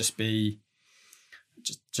just be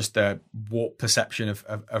just a warped perception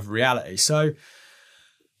of reality. So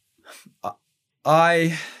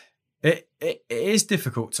it is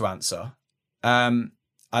difficult to answer.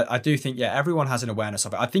 I do think, everyone has an awareness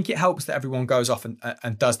of it. I think it helps that everyone goes off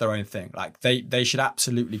and does their own thing. Like they should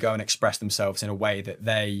absolutely go and express themselves in a way that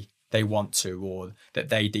they want to or that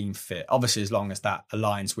they deem fit. Obviously, as long as that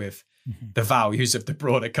aligns with the values of the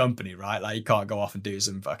broader company, right? Like you can't go off and do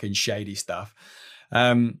some fucking shady stuff.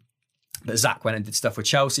 But Zach went and did stuff with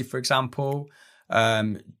Chelsea, for example.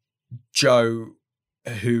 Joe,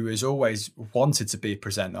 who has always wanted to be a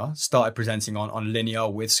presenter, started presenting on linear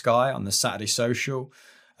with Sky on the Saturday Social.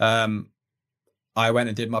 I went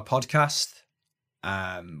and did my podcast.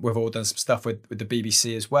 We've all done some stuff with the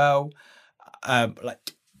BBC as well.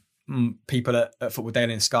 People at Football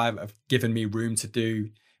Daily and Sky have given me room to do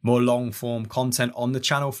more long form content on the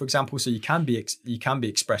channel, for example. So you can be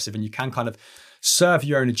expressive and you can kind of serve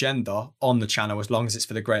your own agenda on the channel as long as it's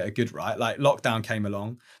for the greater good, right? Like lockdown came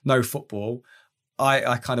along, no football.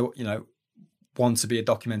 I kind of, want to be a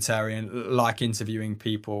documentarian, like interviewing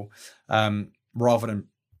people, rather than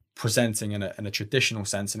presenting in a traditional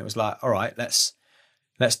sense. And it was like, all right, let's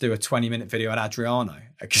do a 20-minute video on Adriano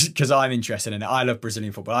because I'm interested in it. I love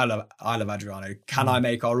Brazilian football. I love Adriano. Can I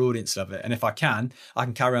make our audience love it? And if I can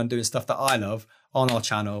carry on doing stuff that I love on our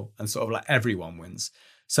channel and sort of like everyone wins.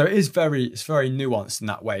 So it's very nuanced in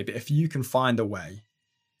that way. But if you can find a way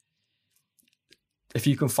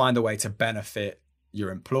to benefit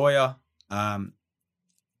your employer,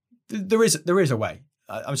 there is a way.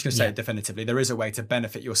 I'm just going to say it definitively. There is a way to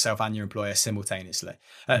benefit yourself and your employer simultaneously.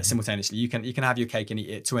 You can have your cake and eat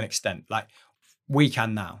it to an extent. Like we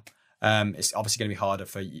can now. It's obviously going to be harder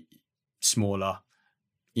for smaller,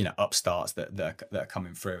 upstarts that are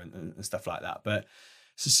coming through and stuff like that. But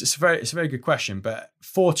it's a very good question. But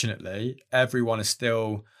fortunately, everyone is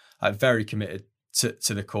still very committed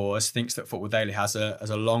to the cause. Thinks that Football Daily has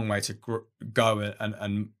a long way to go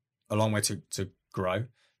and a long way to grow. That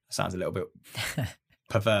sounds a little bit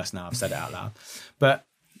perverse now I've said it out loud, but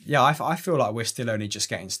I feel like we're still only just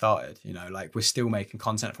getting started. Like we're still making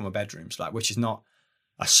content from our bedrooms, like, which is not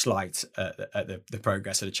a slight at the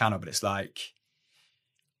progress of the channel, but it's like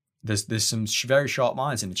there's some very sharp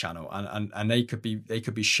minds in the channel, and they could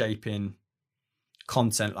be shaping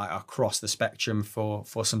content like across the spectrum for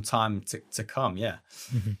some time to come.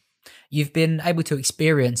 You've been able to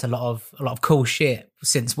experience a lot of cool shit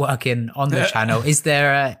since working on the channel. Is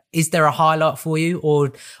there a highlight for you,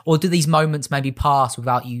 or do these moments maybe pass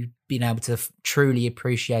without you being able to truly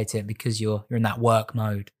appreciate it because you're in that work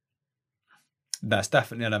mode? That's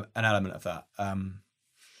definitely an element of that.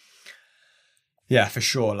 For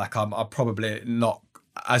sure. Like I'm probably not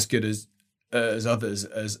as good as others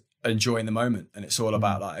as enjoying the moment, and it's all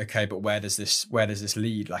about like, okay, but where does this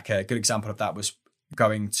lead? Like a good example of that was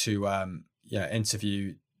going to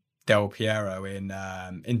interview Del Piero in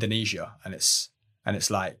Indonesia, and it's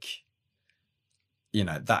like,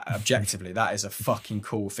 that objectively that is a fucking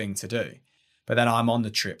cool thing to do. But then I'm on the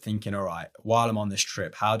trip thinking, all right, while I'm on this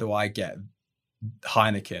trip, how do I get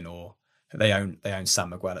Heineken, or they own San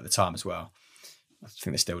Miguel at the time as well, I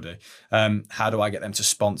think they still do, how do I get them to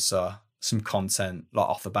sponsor some content like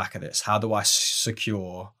off the back of this? How do I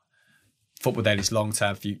secure Football Daily's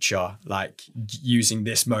long-term future, like using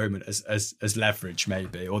this moment as leverage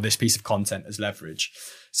maybe, or this piece of content as leverage.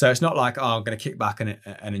 So it's not like, I'm going to kick back and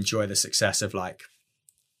enjoy the success of like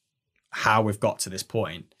how we've got to this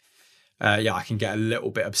point. I can get a little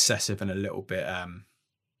bit obsessive and a little bit, I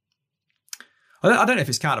don't know if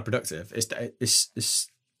it's counterproductive.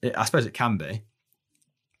 I suppose it can be,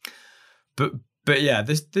 but yeah,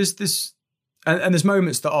 there's this, and there's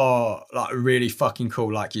moments that are like really fucking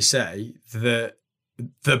cool, like you say. The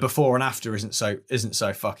before and after isn't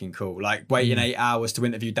so fucking cool. Like waiting 8 hours to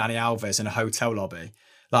interview Dani Alves in a hotel lobby.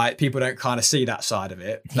 Like people don't kind of see that side of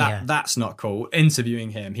it. That's not cool.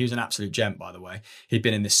 Interviewing him, he was an absolute gent, by the way. He'd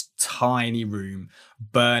been in this tiny room,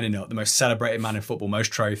 burning up, the most celebrated man in football,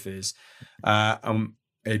 most trophies. And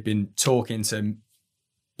he'd been talking to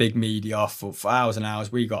big media for hours and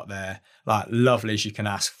hours. We got there, like lovely as you can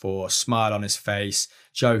ask for, smile on his face,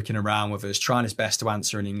 joking around with us, trying his best to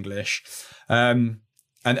answer in English. And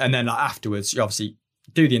then like afterwards, you obviously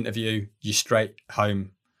do the interview, you straight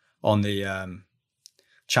home on the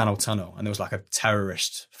Channel Tunnel, and there was like a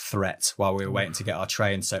terrorist threat while we were waiting to get our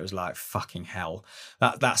train. So it was like fucking hell.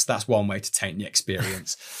 That's one way to taint the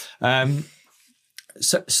experience.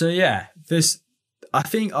 So yeah, this. I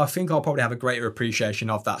think I'll probably have a greater appreciation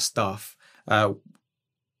of that stuff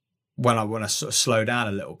when I want to sort of slow down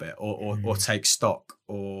a little bit or take stock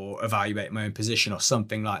or evaluate my own position or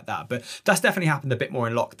something like that. But that's definitely happened a bit more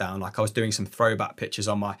in lockdown. Like I was doing some throwback pictures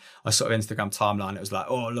on my sort of Instagram timeline. It was like,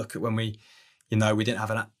 oh, look at when we didn't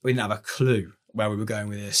have a clue where we were going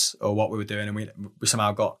with this or what we were doing, and we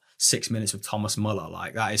somehow got 6 minutes with Thomas Muller.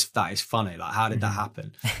 Like that is funny. Like how did that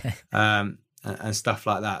happen? And stuff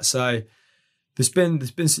like that. So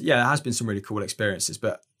there has been some really cool experiences,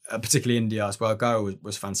 but particularly India as well. Goa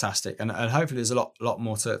was fantastic, and hopefully there's a lot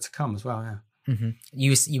more to come as well. Yeah. Mm-hmm.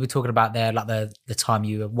 You were talking about there, like the time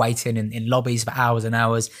you were waiting in lobbies for hours and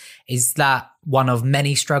hours. Is that one of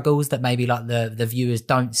many struggles that maybe like the viewers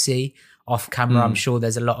don't see off camera? I'm sure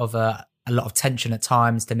there's a lot of tension at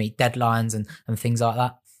times to meet deadlines and things like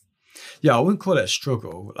that. Yeah, I wouldn't call it a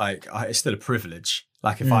struggle. Like it's still a privilege.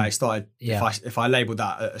 Like if I started, if I labelled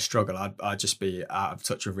that a struggle, I'd just be out of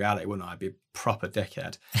touch with reality, wouldn't I? I'd be a proper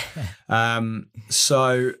dickhead.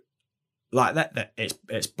 So like that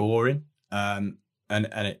it's boring. And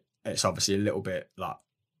it's obviously a little bit like,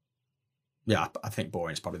 yeah, I think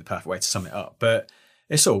boring is probably the perfect way to sum it up. But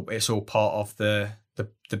it's all part of the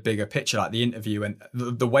bigger picture. Like the interview and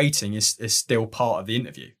the waiting is still part of the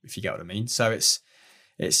interview, if you get what I mean. So it's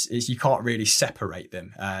you can't really separate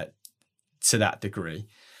them to that degree.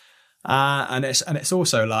 And it's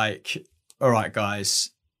also like, all right, guys,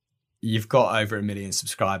 you've got over 1 million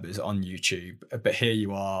subscribers on YouTube, but here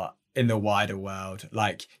you are in the wider world.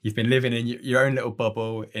 Like you've been living in your own little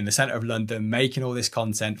bubble in the center of London, making all this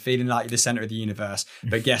content, feeling like you're the center of the universe.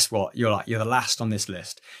 But guess what? You're the last on this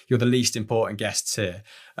list. You're the least important guests here.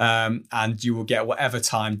 And you will get whatever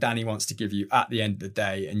time Dani wants to give you at the end of the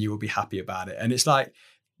day, and you will be happy about it. And it's like,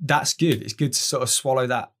 that's good. It's good to sort of swallow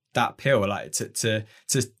that pill. Like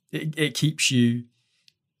it keeps you,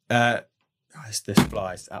 this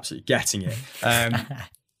fly is absolutely getting it.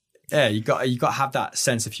 Yeah, you got to have that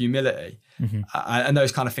sense of humility, and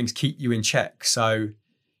those kind of things keep you in check. So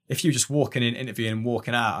if you're just walking in, interviewing and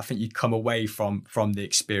walking out, I think you come away from the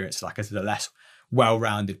experience like as a less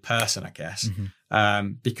well-rounded person, I guess,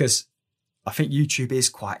 because I think YouTube is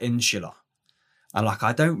quite insular, and like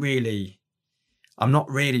I'm not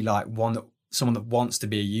really like someone that wants to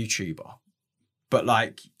be a YouTuber, but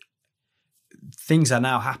like things are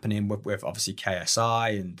now happening with obviously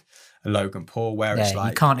KSI and Logan Paul, where it's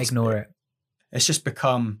like, you can't ignore it. It's just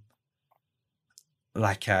become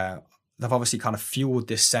like, they've obviously kind of fueled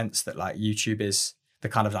this sense that like YouTube is the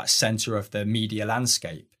kind of like center of the media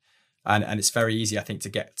landscape. And it's very easy, I think, to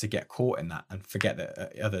get caught in that and forget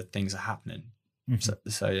that other things are happening.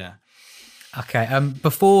 So yeah. Okay.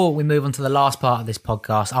 Before we move on to the last part of this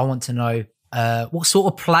podcast, I want to know what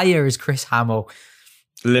sort of player is Chris Hamill?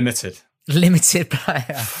 Limited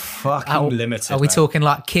player. Fucking limited. Are we talking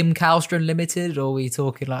like Kim Kallstrom limited, or are we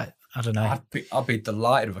talking like, I don't know? I'd be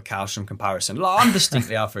delighted with a Kallstrom comparison. Like, I'm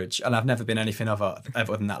distinctly average, and I've never been anything other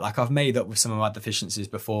than that. Like I've made up with some of my deficiencies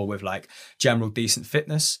before with like general decent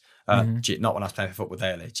fitness. Not when I was playing for Football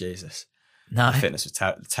Daily. Jesus. No. The fitness was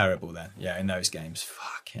terrible then. Yeah, in those games.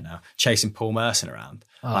 Chasing Paul Merson around.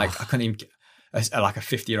 Oh. Like I couldn't even get like a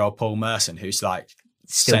 50-year-old Paul Merson who's like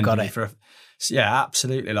still got it. Yeah,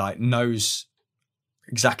 absolutely. Like knows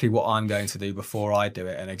exactly what I'm going to do before I do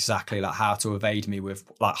it, and exactly like how to evade me with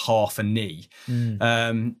like half a knee.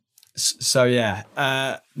 So yeah,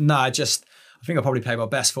 I think I probably played my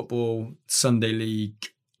best football Sunday League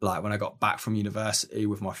like when I got back from university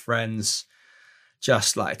with my friends,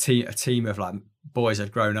 just like a team of like boys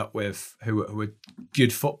I'd grown up with who were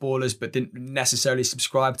good footballers, but didn't necessarily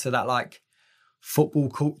subscribe to that like football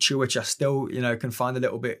culture, which I still, you know, can find a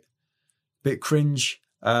little bit cringe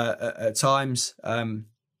at times.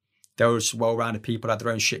 They were just well-rounded people, had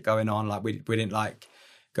their own shit going on. Like we didn't like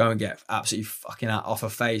go and get absolutely fucking off a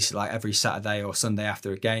face like every Saturday or Sunday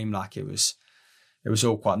after a game. Like it was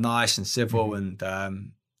all quite nice and civil, and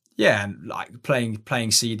and like playing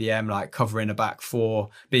CDM, like covering a back four,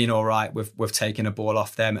 being all right with taking a ball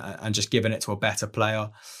off them and just giving it to a better player.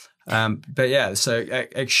 But yeah, so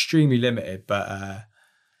extremely limited, but a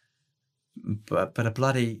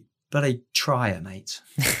bloody trier, mate.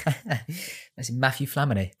 That's Matthew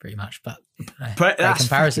Flamini, pretty much, but that's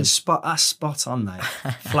comparison. That's spot on, mate.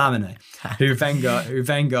 Flamini, who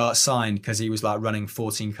Wenger signed because he was like running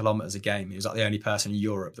 14 kilometers a game. He was like the only person in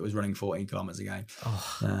Europe that was running 14 kilometers a game.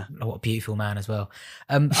 Oh, what a beautiful man as well.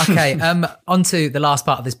 Okay, on to the last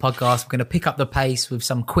part of this podcast. We're going to pick up the pace with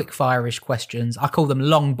some quick fire-ish questions. I call them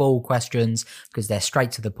long ball questions because they're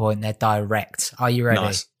straight to the point. They're direct. Are you ready?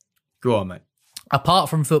 Nice. Go on, mate. Apart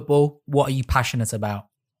from football, what are you passionate about?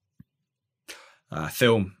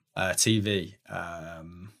 Film, TV,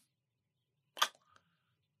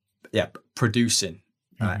 producing,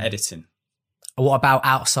 editing. What about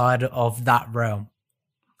outside of that realm?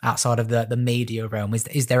 Outside of the media realm,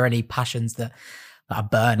 is there any passions that are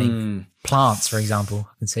burning? Plants, for example,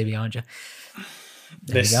 I can see behind you.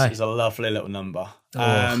 This is a lovely little number.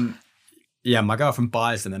 Oh. My girlfriend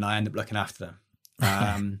buys them and I end up looking after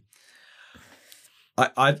them.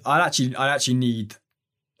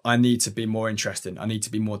 I need to be more interesting. I need to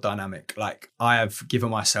be more dynamic. Like I have given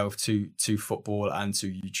myself to football and to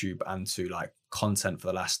YouTube and to like content for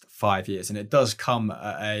the last 5 years. And it does come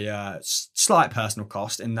at a slight personal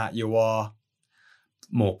cost in that you are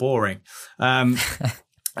more boring.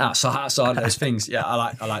 Outside of those things. Yeah.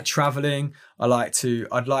 I like traveling. I'd like to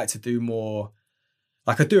do more.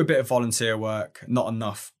 Like I do a bit of volunteer work, not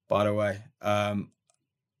enough, by the way.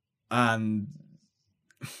 And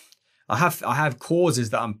I have causes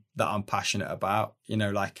that I'm passionate about, you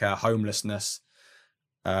know, like homelessness,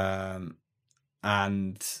 and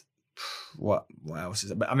what else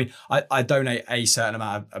is it? But I mean, I donate a certain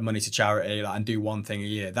amount of money to charity, like, and do one thing a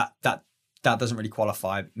year. That doesn't really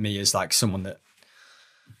qualify me as like someone that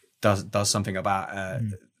does something about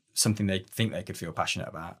something they think they could feel passionate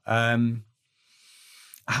about.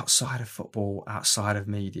 Outside of football, outside of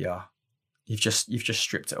media. You've just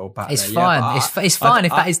stripped it all back. It's there. fine. Yeah, it's fine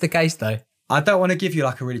if that is the case, though. I don't want to give you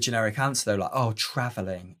like a really generic answer, though. Like,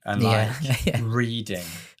 traveling and reading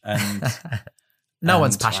and no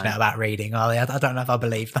one's passionate about reading, are they? I don't know if I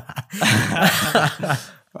believe that.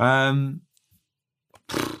 And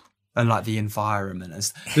like the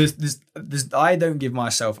environment. There's I don't give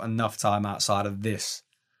myself enough time outside of this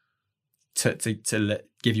to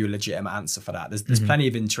give you a legitimate answer for that. There's plenty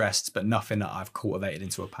of interests, but nothing that I've cultivated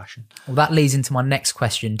into a passion. Well, that leads into my next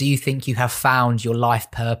question. Do you think you have found your life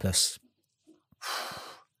purpose?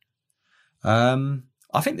 I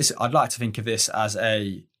think I'd like to think of this as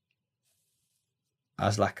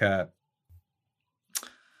like a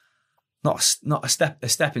not a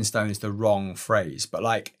stepping stone is the wrong phrase, but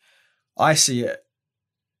like I can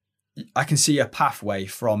see a pathway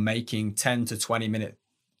from making 10 to 20 minute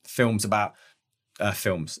films about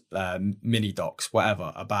mini docs,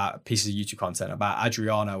 whatever, about pieces of YouTube content about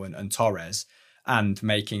Adriano and Torres, and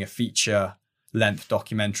making a feature length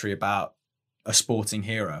documentary about a sporting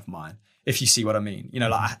hero of mine, if you see what I mean. You know,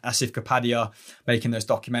 like Asif Kapadia making those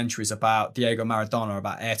documentaries about Diego Maradona,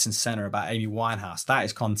 about Ayrton Senna, about Amy Winehouse. That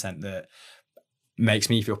is content that makes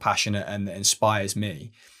me feel passionate and that inspires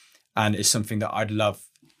me, and is something that I'd love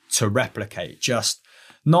to replicate. Just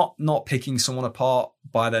not picking someone apart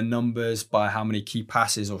by their numbers, by how many key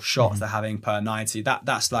passes or shots they're having per 90.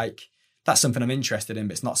 That's something I'm interested in,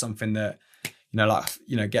 but it's not something that,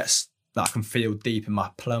 gets that I can feel deep in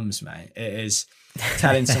my plums, mate. It is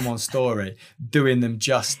telling someone's story, doing them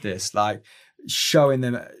justice, like showing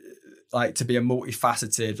them like to be a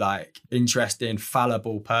multifaceted, like interesting,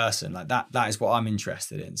 fallible person. Like that is what I'm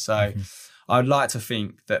interested in. So I'd like to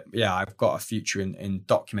think that, I've got a future in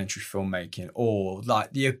documentary filmmaking, or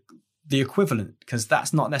like the equivalent, because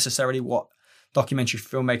that's not necessarily what documentary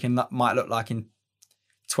filmmaking might look like in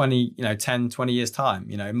 10, 20 years time.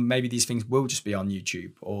 You know, maybe these things will just be on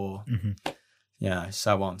YouTube or,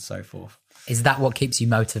 so on and so forth. Is that what keeps you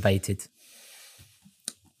motivated?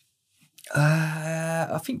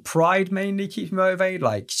 I think pride mainly keeps me motivated.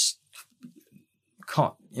 Like,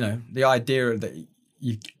 the idea that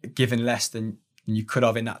you've given less than you could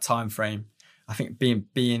have in that time frame. I think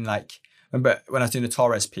being like, remember when I was doing the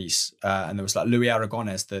Torres piece, and there was like Luis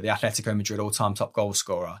Aragonés, the Atletico Madrid all-time top goal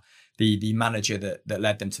scorer, the manager that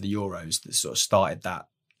led them to the Euros, that sort of started that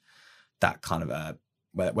kind of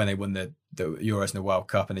when they won the Euros and the World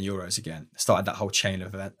Cup and the Euros again, started that whole chain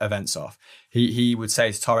of events off. He would say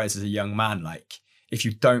to Torres as a young man, like, if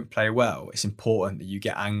you don't play well, it's important that you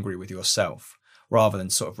get angry with yourself rather than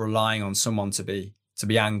sort of relying on someone to be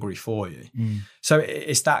angry for you. So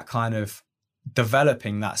it's that kind of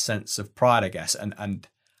developing that sense of pride, I guess, and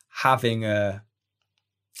having a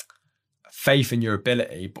faith in your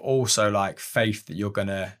ability, but also like faith that you're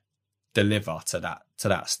gonna deliver to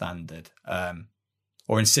that standard,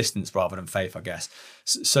 or insistence rather than faith, I guess.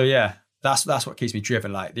 So yeah, that's what keeps me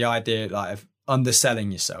driven. Like the idea, like, of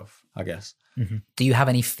underselling yourself, I guess. Mm-hmm. Do you have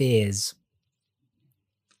any fears?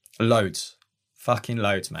 Loads, fucking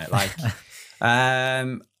loads, mate. Like,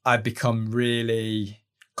 I've become really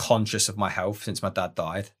conscious of my health since my dad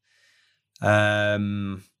died.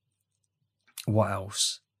 What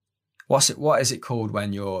else? What is it called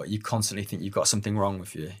when you constantly think you've got something wrong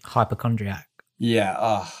with you? Hypochondriac. Yeah.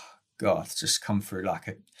 Oh God, it's just come through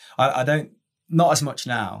like I don't, not as much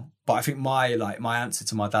now, but I think my answer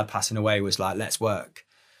to my dad passing away was like, let's work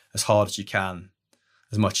as hard as you can,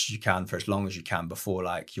 as much as you can, for as long as you can, before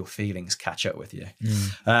like your feelings catch up with you.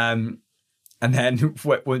 And then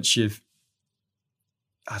once you've,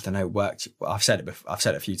 I don't know, worked, I've said it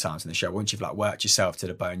a few times in the show, once you've like worked yourself to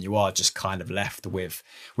the bone, you are just kind of left with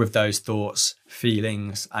those thoughts,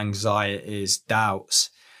 feelings, anxieties, doubts.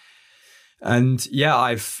 And yeah,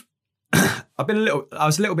 I was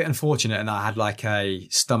a little bit unfortunate, and I had like a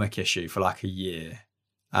stomach issue for like a year,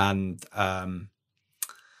 and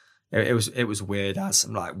it was weird. I had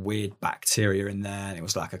some like weird bacteria in there, and it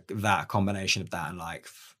was like a combination of that and like,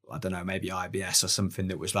 I don't know, maybe IBS or something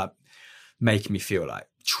that was like making me feel like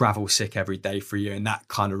travel sick every day for a year, and that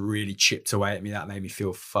kind of really chipped away at me. That made me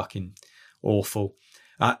feel fucking awful.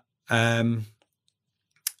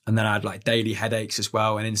 And then I had like daily headaches as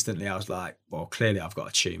well, and instantly I was like, well, clearly I've got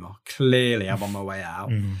a tumour. Clearly I'm on my way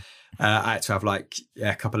out. I had to have like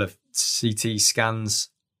a couple of CT scans.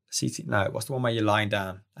 What's the one where you're lying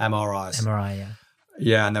down? MRIs. MRI, yeah.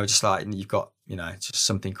 Yeah, and they were just like, you've got, just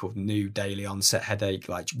something called new daily onset headache.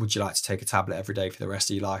 Like, would you like to take a tablet every day for the rest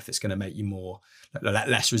of your life? It's going to make you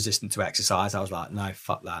less resistant to exercise. I was like, no,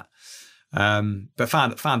 fuck that. But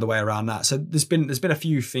found a way around that. So there's been a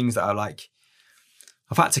few things that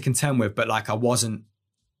I've had to contend with, but like I wasn't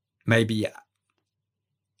maybe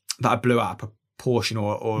that I blew out of proportion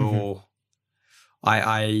or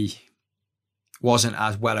I wasn't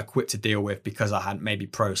as well equipped to deal with because I hadn't maybe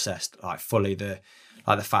processed like fully the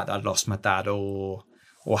fact that I'd lost my dad or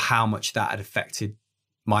how much that had affected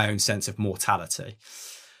my own sense of mortality.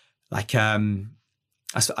 Like, I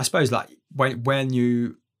suppose like when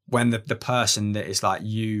the person that is like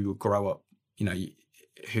you grow up,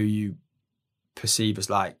 who you perceive as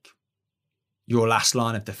like your last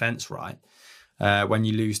line of defense, right? When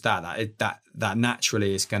you lose that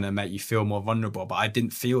naturally is going to make you feel more vulnerable. But I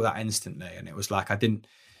didn't feel that instantly, and it was like I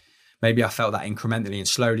felt that incrementally and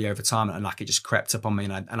slowly over time, and like it just crept up on me,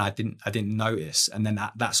 and I didn't notice, and then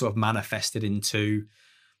that sort of manifested into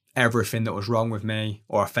everything that was wrong with me,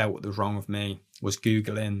 or I felt what was wrong with me, was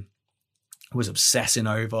Googling, was obsessing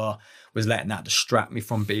over, was letting that distract me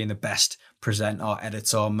from being the best presenter,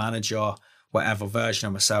 editor, manager, whatever version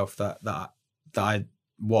of myself that I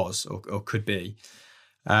was or could be.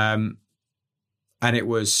 And it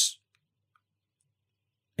was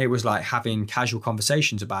like having casual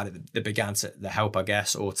conversations about it that began to help, I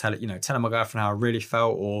guess, or telling my girlfriend how I really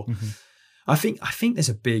felt, or I think there's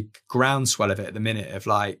a big groundswell of it at the minute of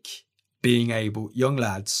like being able, young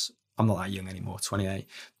lads, I'm not that young anymore, 28,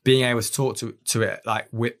 being able to talk to it like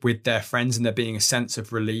with their friends, and there being a sense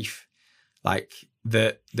of relief, like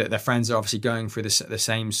that their friends are obviously going through the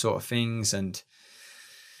same sort of things, and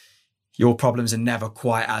your problems are never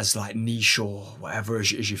quite as like niche or whatever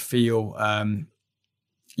as you feel.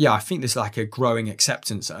 I think there's like a growing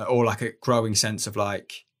acceptance or like a growing sense of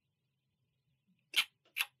like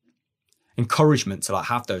encouragement to like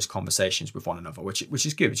have those conversations with one another, which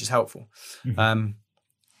is good, which is helpful.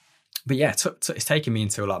 But yeah, it's taken me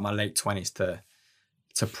until like my late 20s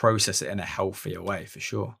to process it in a healthier way, for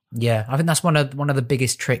sure. Yeah, I think that's one of the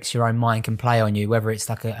biggest tricks your own mind can play on you, whether it's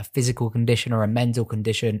like a physical condition or a mental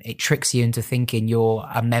condition. It tricks you into thinking you're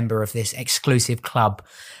a member of this exclusive club,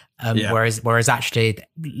 whereas actually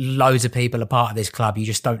loads of people are part of this club. You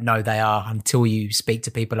just don't know they are until you speak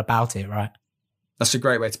to people about it, right? That's a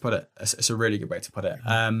great way to put it. It's a really good way to put it.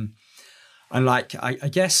 And like, I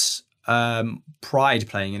guess pride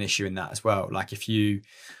playing an issue in that as well. Like if you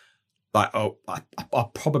I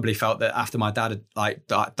probably felt that after my dad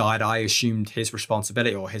had died, I assumed his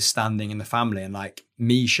responsibility or his standing in the family, and like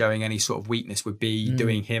me showing any sort of weakness would be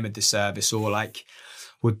doing him a disservice, or like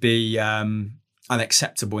would be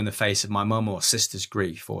unacceptable in the face of my mum or sister's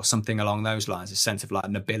grief, or something along those lines. A sense of like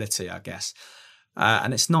nobility, I guess.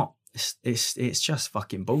 And it's not. It's just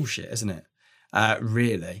fucking bullshit, isn't it?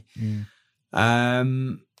 Really.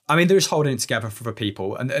 I mean, there is holding it together for the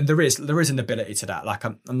people, and there is an ability to that. Like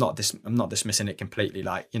I'm not dismissing it completely.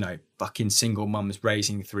 Like, you know, fucking single mums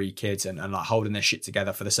raising 3 kids and like holding their shit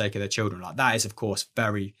together for the sake of their children. Like that is, of course,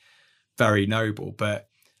 very, very noble. But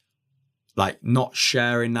like not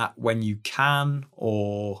sharing that when you can,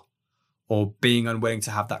 or being unwilling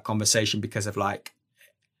to have that conversation because of like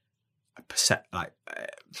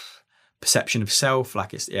perception of self,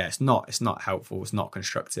 like it's not helpful, it's not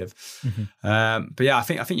constructive. But yeah, I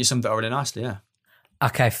think you summed it up really nicely. Yeah.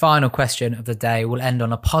 Okay, final question of the day. We'll end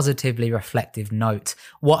on a positively reflective note.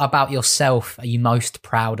 What about yourself are you most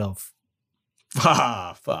proud of?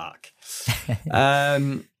 Fuck.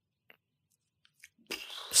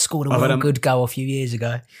 Scored a real good goal a few years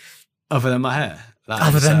ago. Other than my hair?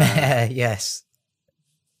 Other than the hair, yes.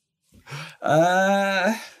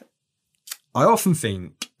 I often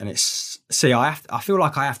think, and I feel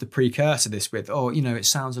like I have to precursor this with, it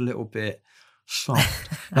sounds a little bit soft.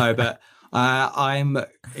 No, but I'm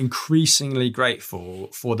increasingly grateful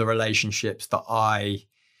for the relationships that I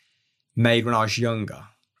made when I was younger.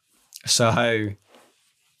 So,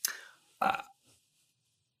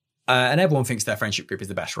 and everyone thinks their friendship group is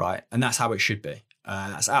the best, right? And that's how it should be.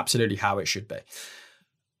 That's absolutely how it should be.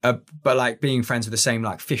 But like being friends with the same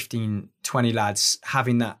like 15, 20 lads,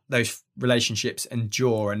 having those relationships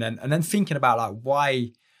endure, and then thinking about like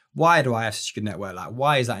why do I have such a good network? Like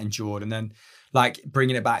why is that endured? And then like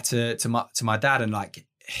bringing it back to my dad, and like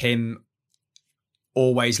him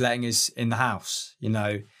always letting us in the house, you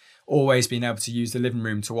know, always being able to use the living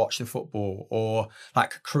room to watch the football, or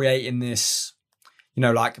like creating this, you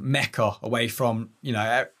know, like mecca away from, you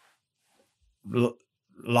know,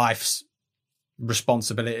 life's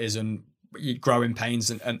responsibilities and growing pains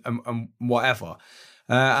and whatever.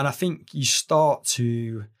 And I think you start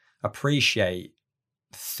to appreciate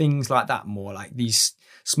things like that more, like these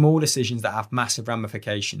small decisions that have massive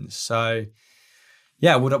ramifications. So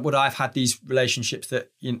yeah, would I have had these relationships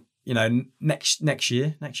that, you know, next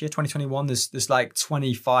year, 2021, there's like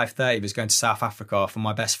 25, 30 of us going to South Africa for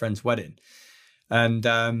my best friend's wedding. And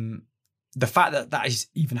the fact that is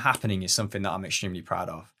even happening is something that I'm extremely proud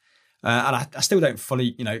of. And I still don't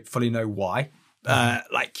fully know why.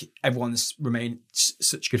 Like everyone's remained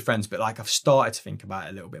such good friends, but like I've started to think about it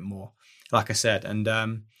a little bit more, like I said. And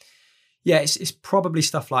yeah, it's probably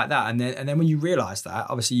stuff like that. And then when you realize that,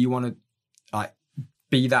 obviously you want to like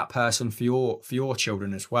be that person for your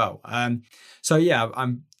children as well. So yeah,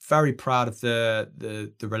 I'm very proud of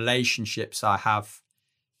the relationships I have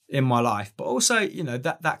in my life, but also, you know,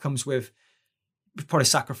 that comes with probably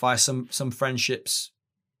sacrifice some friendships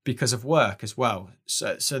because of work as well.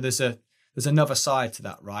 So there's another side to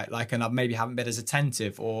that, right? Like, and I maybe haven't been as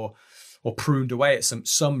attentive or pruned away at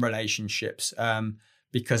some relationships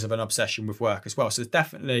because of an obsession with work as well. So there's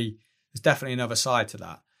definitely another side to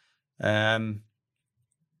that.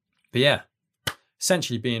 But yeah,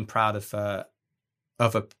 essentially being proud of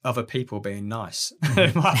other people being nice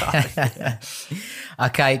in my life.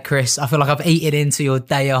 Okay, Chris, I feel like I've eaten into your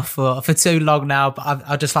day off for too long now, but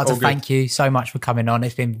I'd just like to thank you so much for coming on.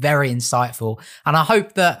 It's been very insightful. And I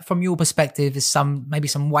hope that from your perspective is maybe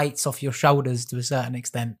some weights off your shoulders to a certain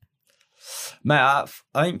extent. Mate,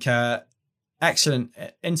 I think excellent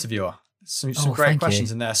interviewer. Some great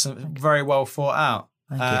questions in there. Some very well thought out.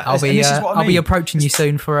 I'll be approaching you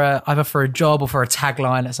soon for either for a job or for a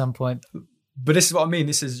tagline at some point. But this is what I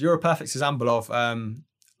mean. You're a perfect example of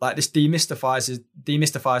like this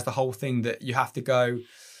demystifies the whole thing that you have to go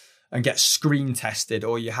and get screen tested,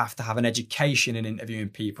 or you have to have an education in interviewing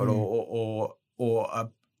people, or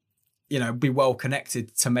you know, be well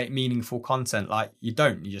connected to make meaningful content. Like you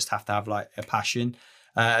don't. You just have to have like a passion,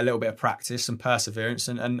 a little bit of practice and perseverance,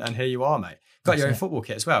 and here you are, mate. Got your own football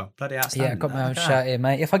kit as well. Bloody outstanding. Yeah, got my own shirt here,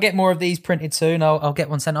 mate. If I get more of these printed soon, I'll get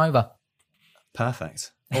one sent over.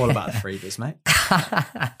 Perfect. All about the freebies, mate.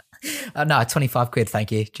 No, 25 quid,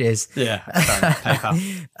 thank you. Cheers. Yeah, PayPal.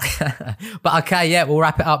 But okay, yeah, we'll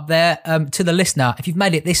wrap it up there. To the listener, if you've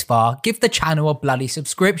made it this far, give the channel a bloody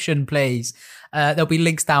subscription, please. There'll be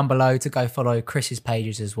links down below to go follow Chris's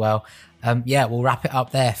pages as well. Yeah, we'll wrap it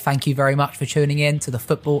up there. Thank you very much for tuning in to the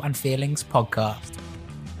Football and Feelings podcast.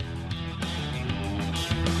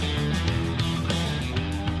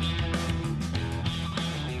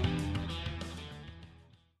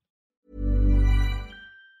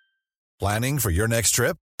 Planning for your next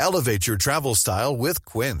trip? Elevate your travel style with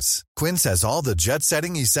Quince. Quince has all the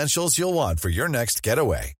jet-setting essentials you'll want for your next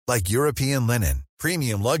getaway, like European linen,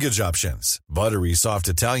 premium luggage options, buttery soft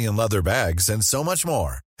Italian leather bags, and so much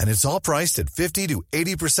more. And it's all priced at 50 to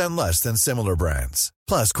 80% less than similar brands.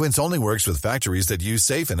 Plus, Quince only works with factories that use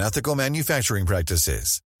safe and ethical manufacturing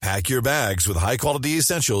practices. Pack your bags with high-quality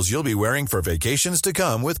essentials you'll be wearing for vacations to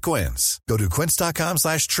come with Quince. Go to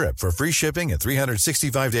quince.com/trip for free shipping and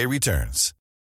 365-day returns.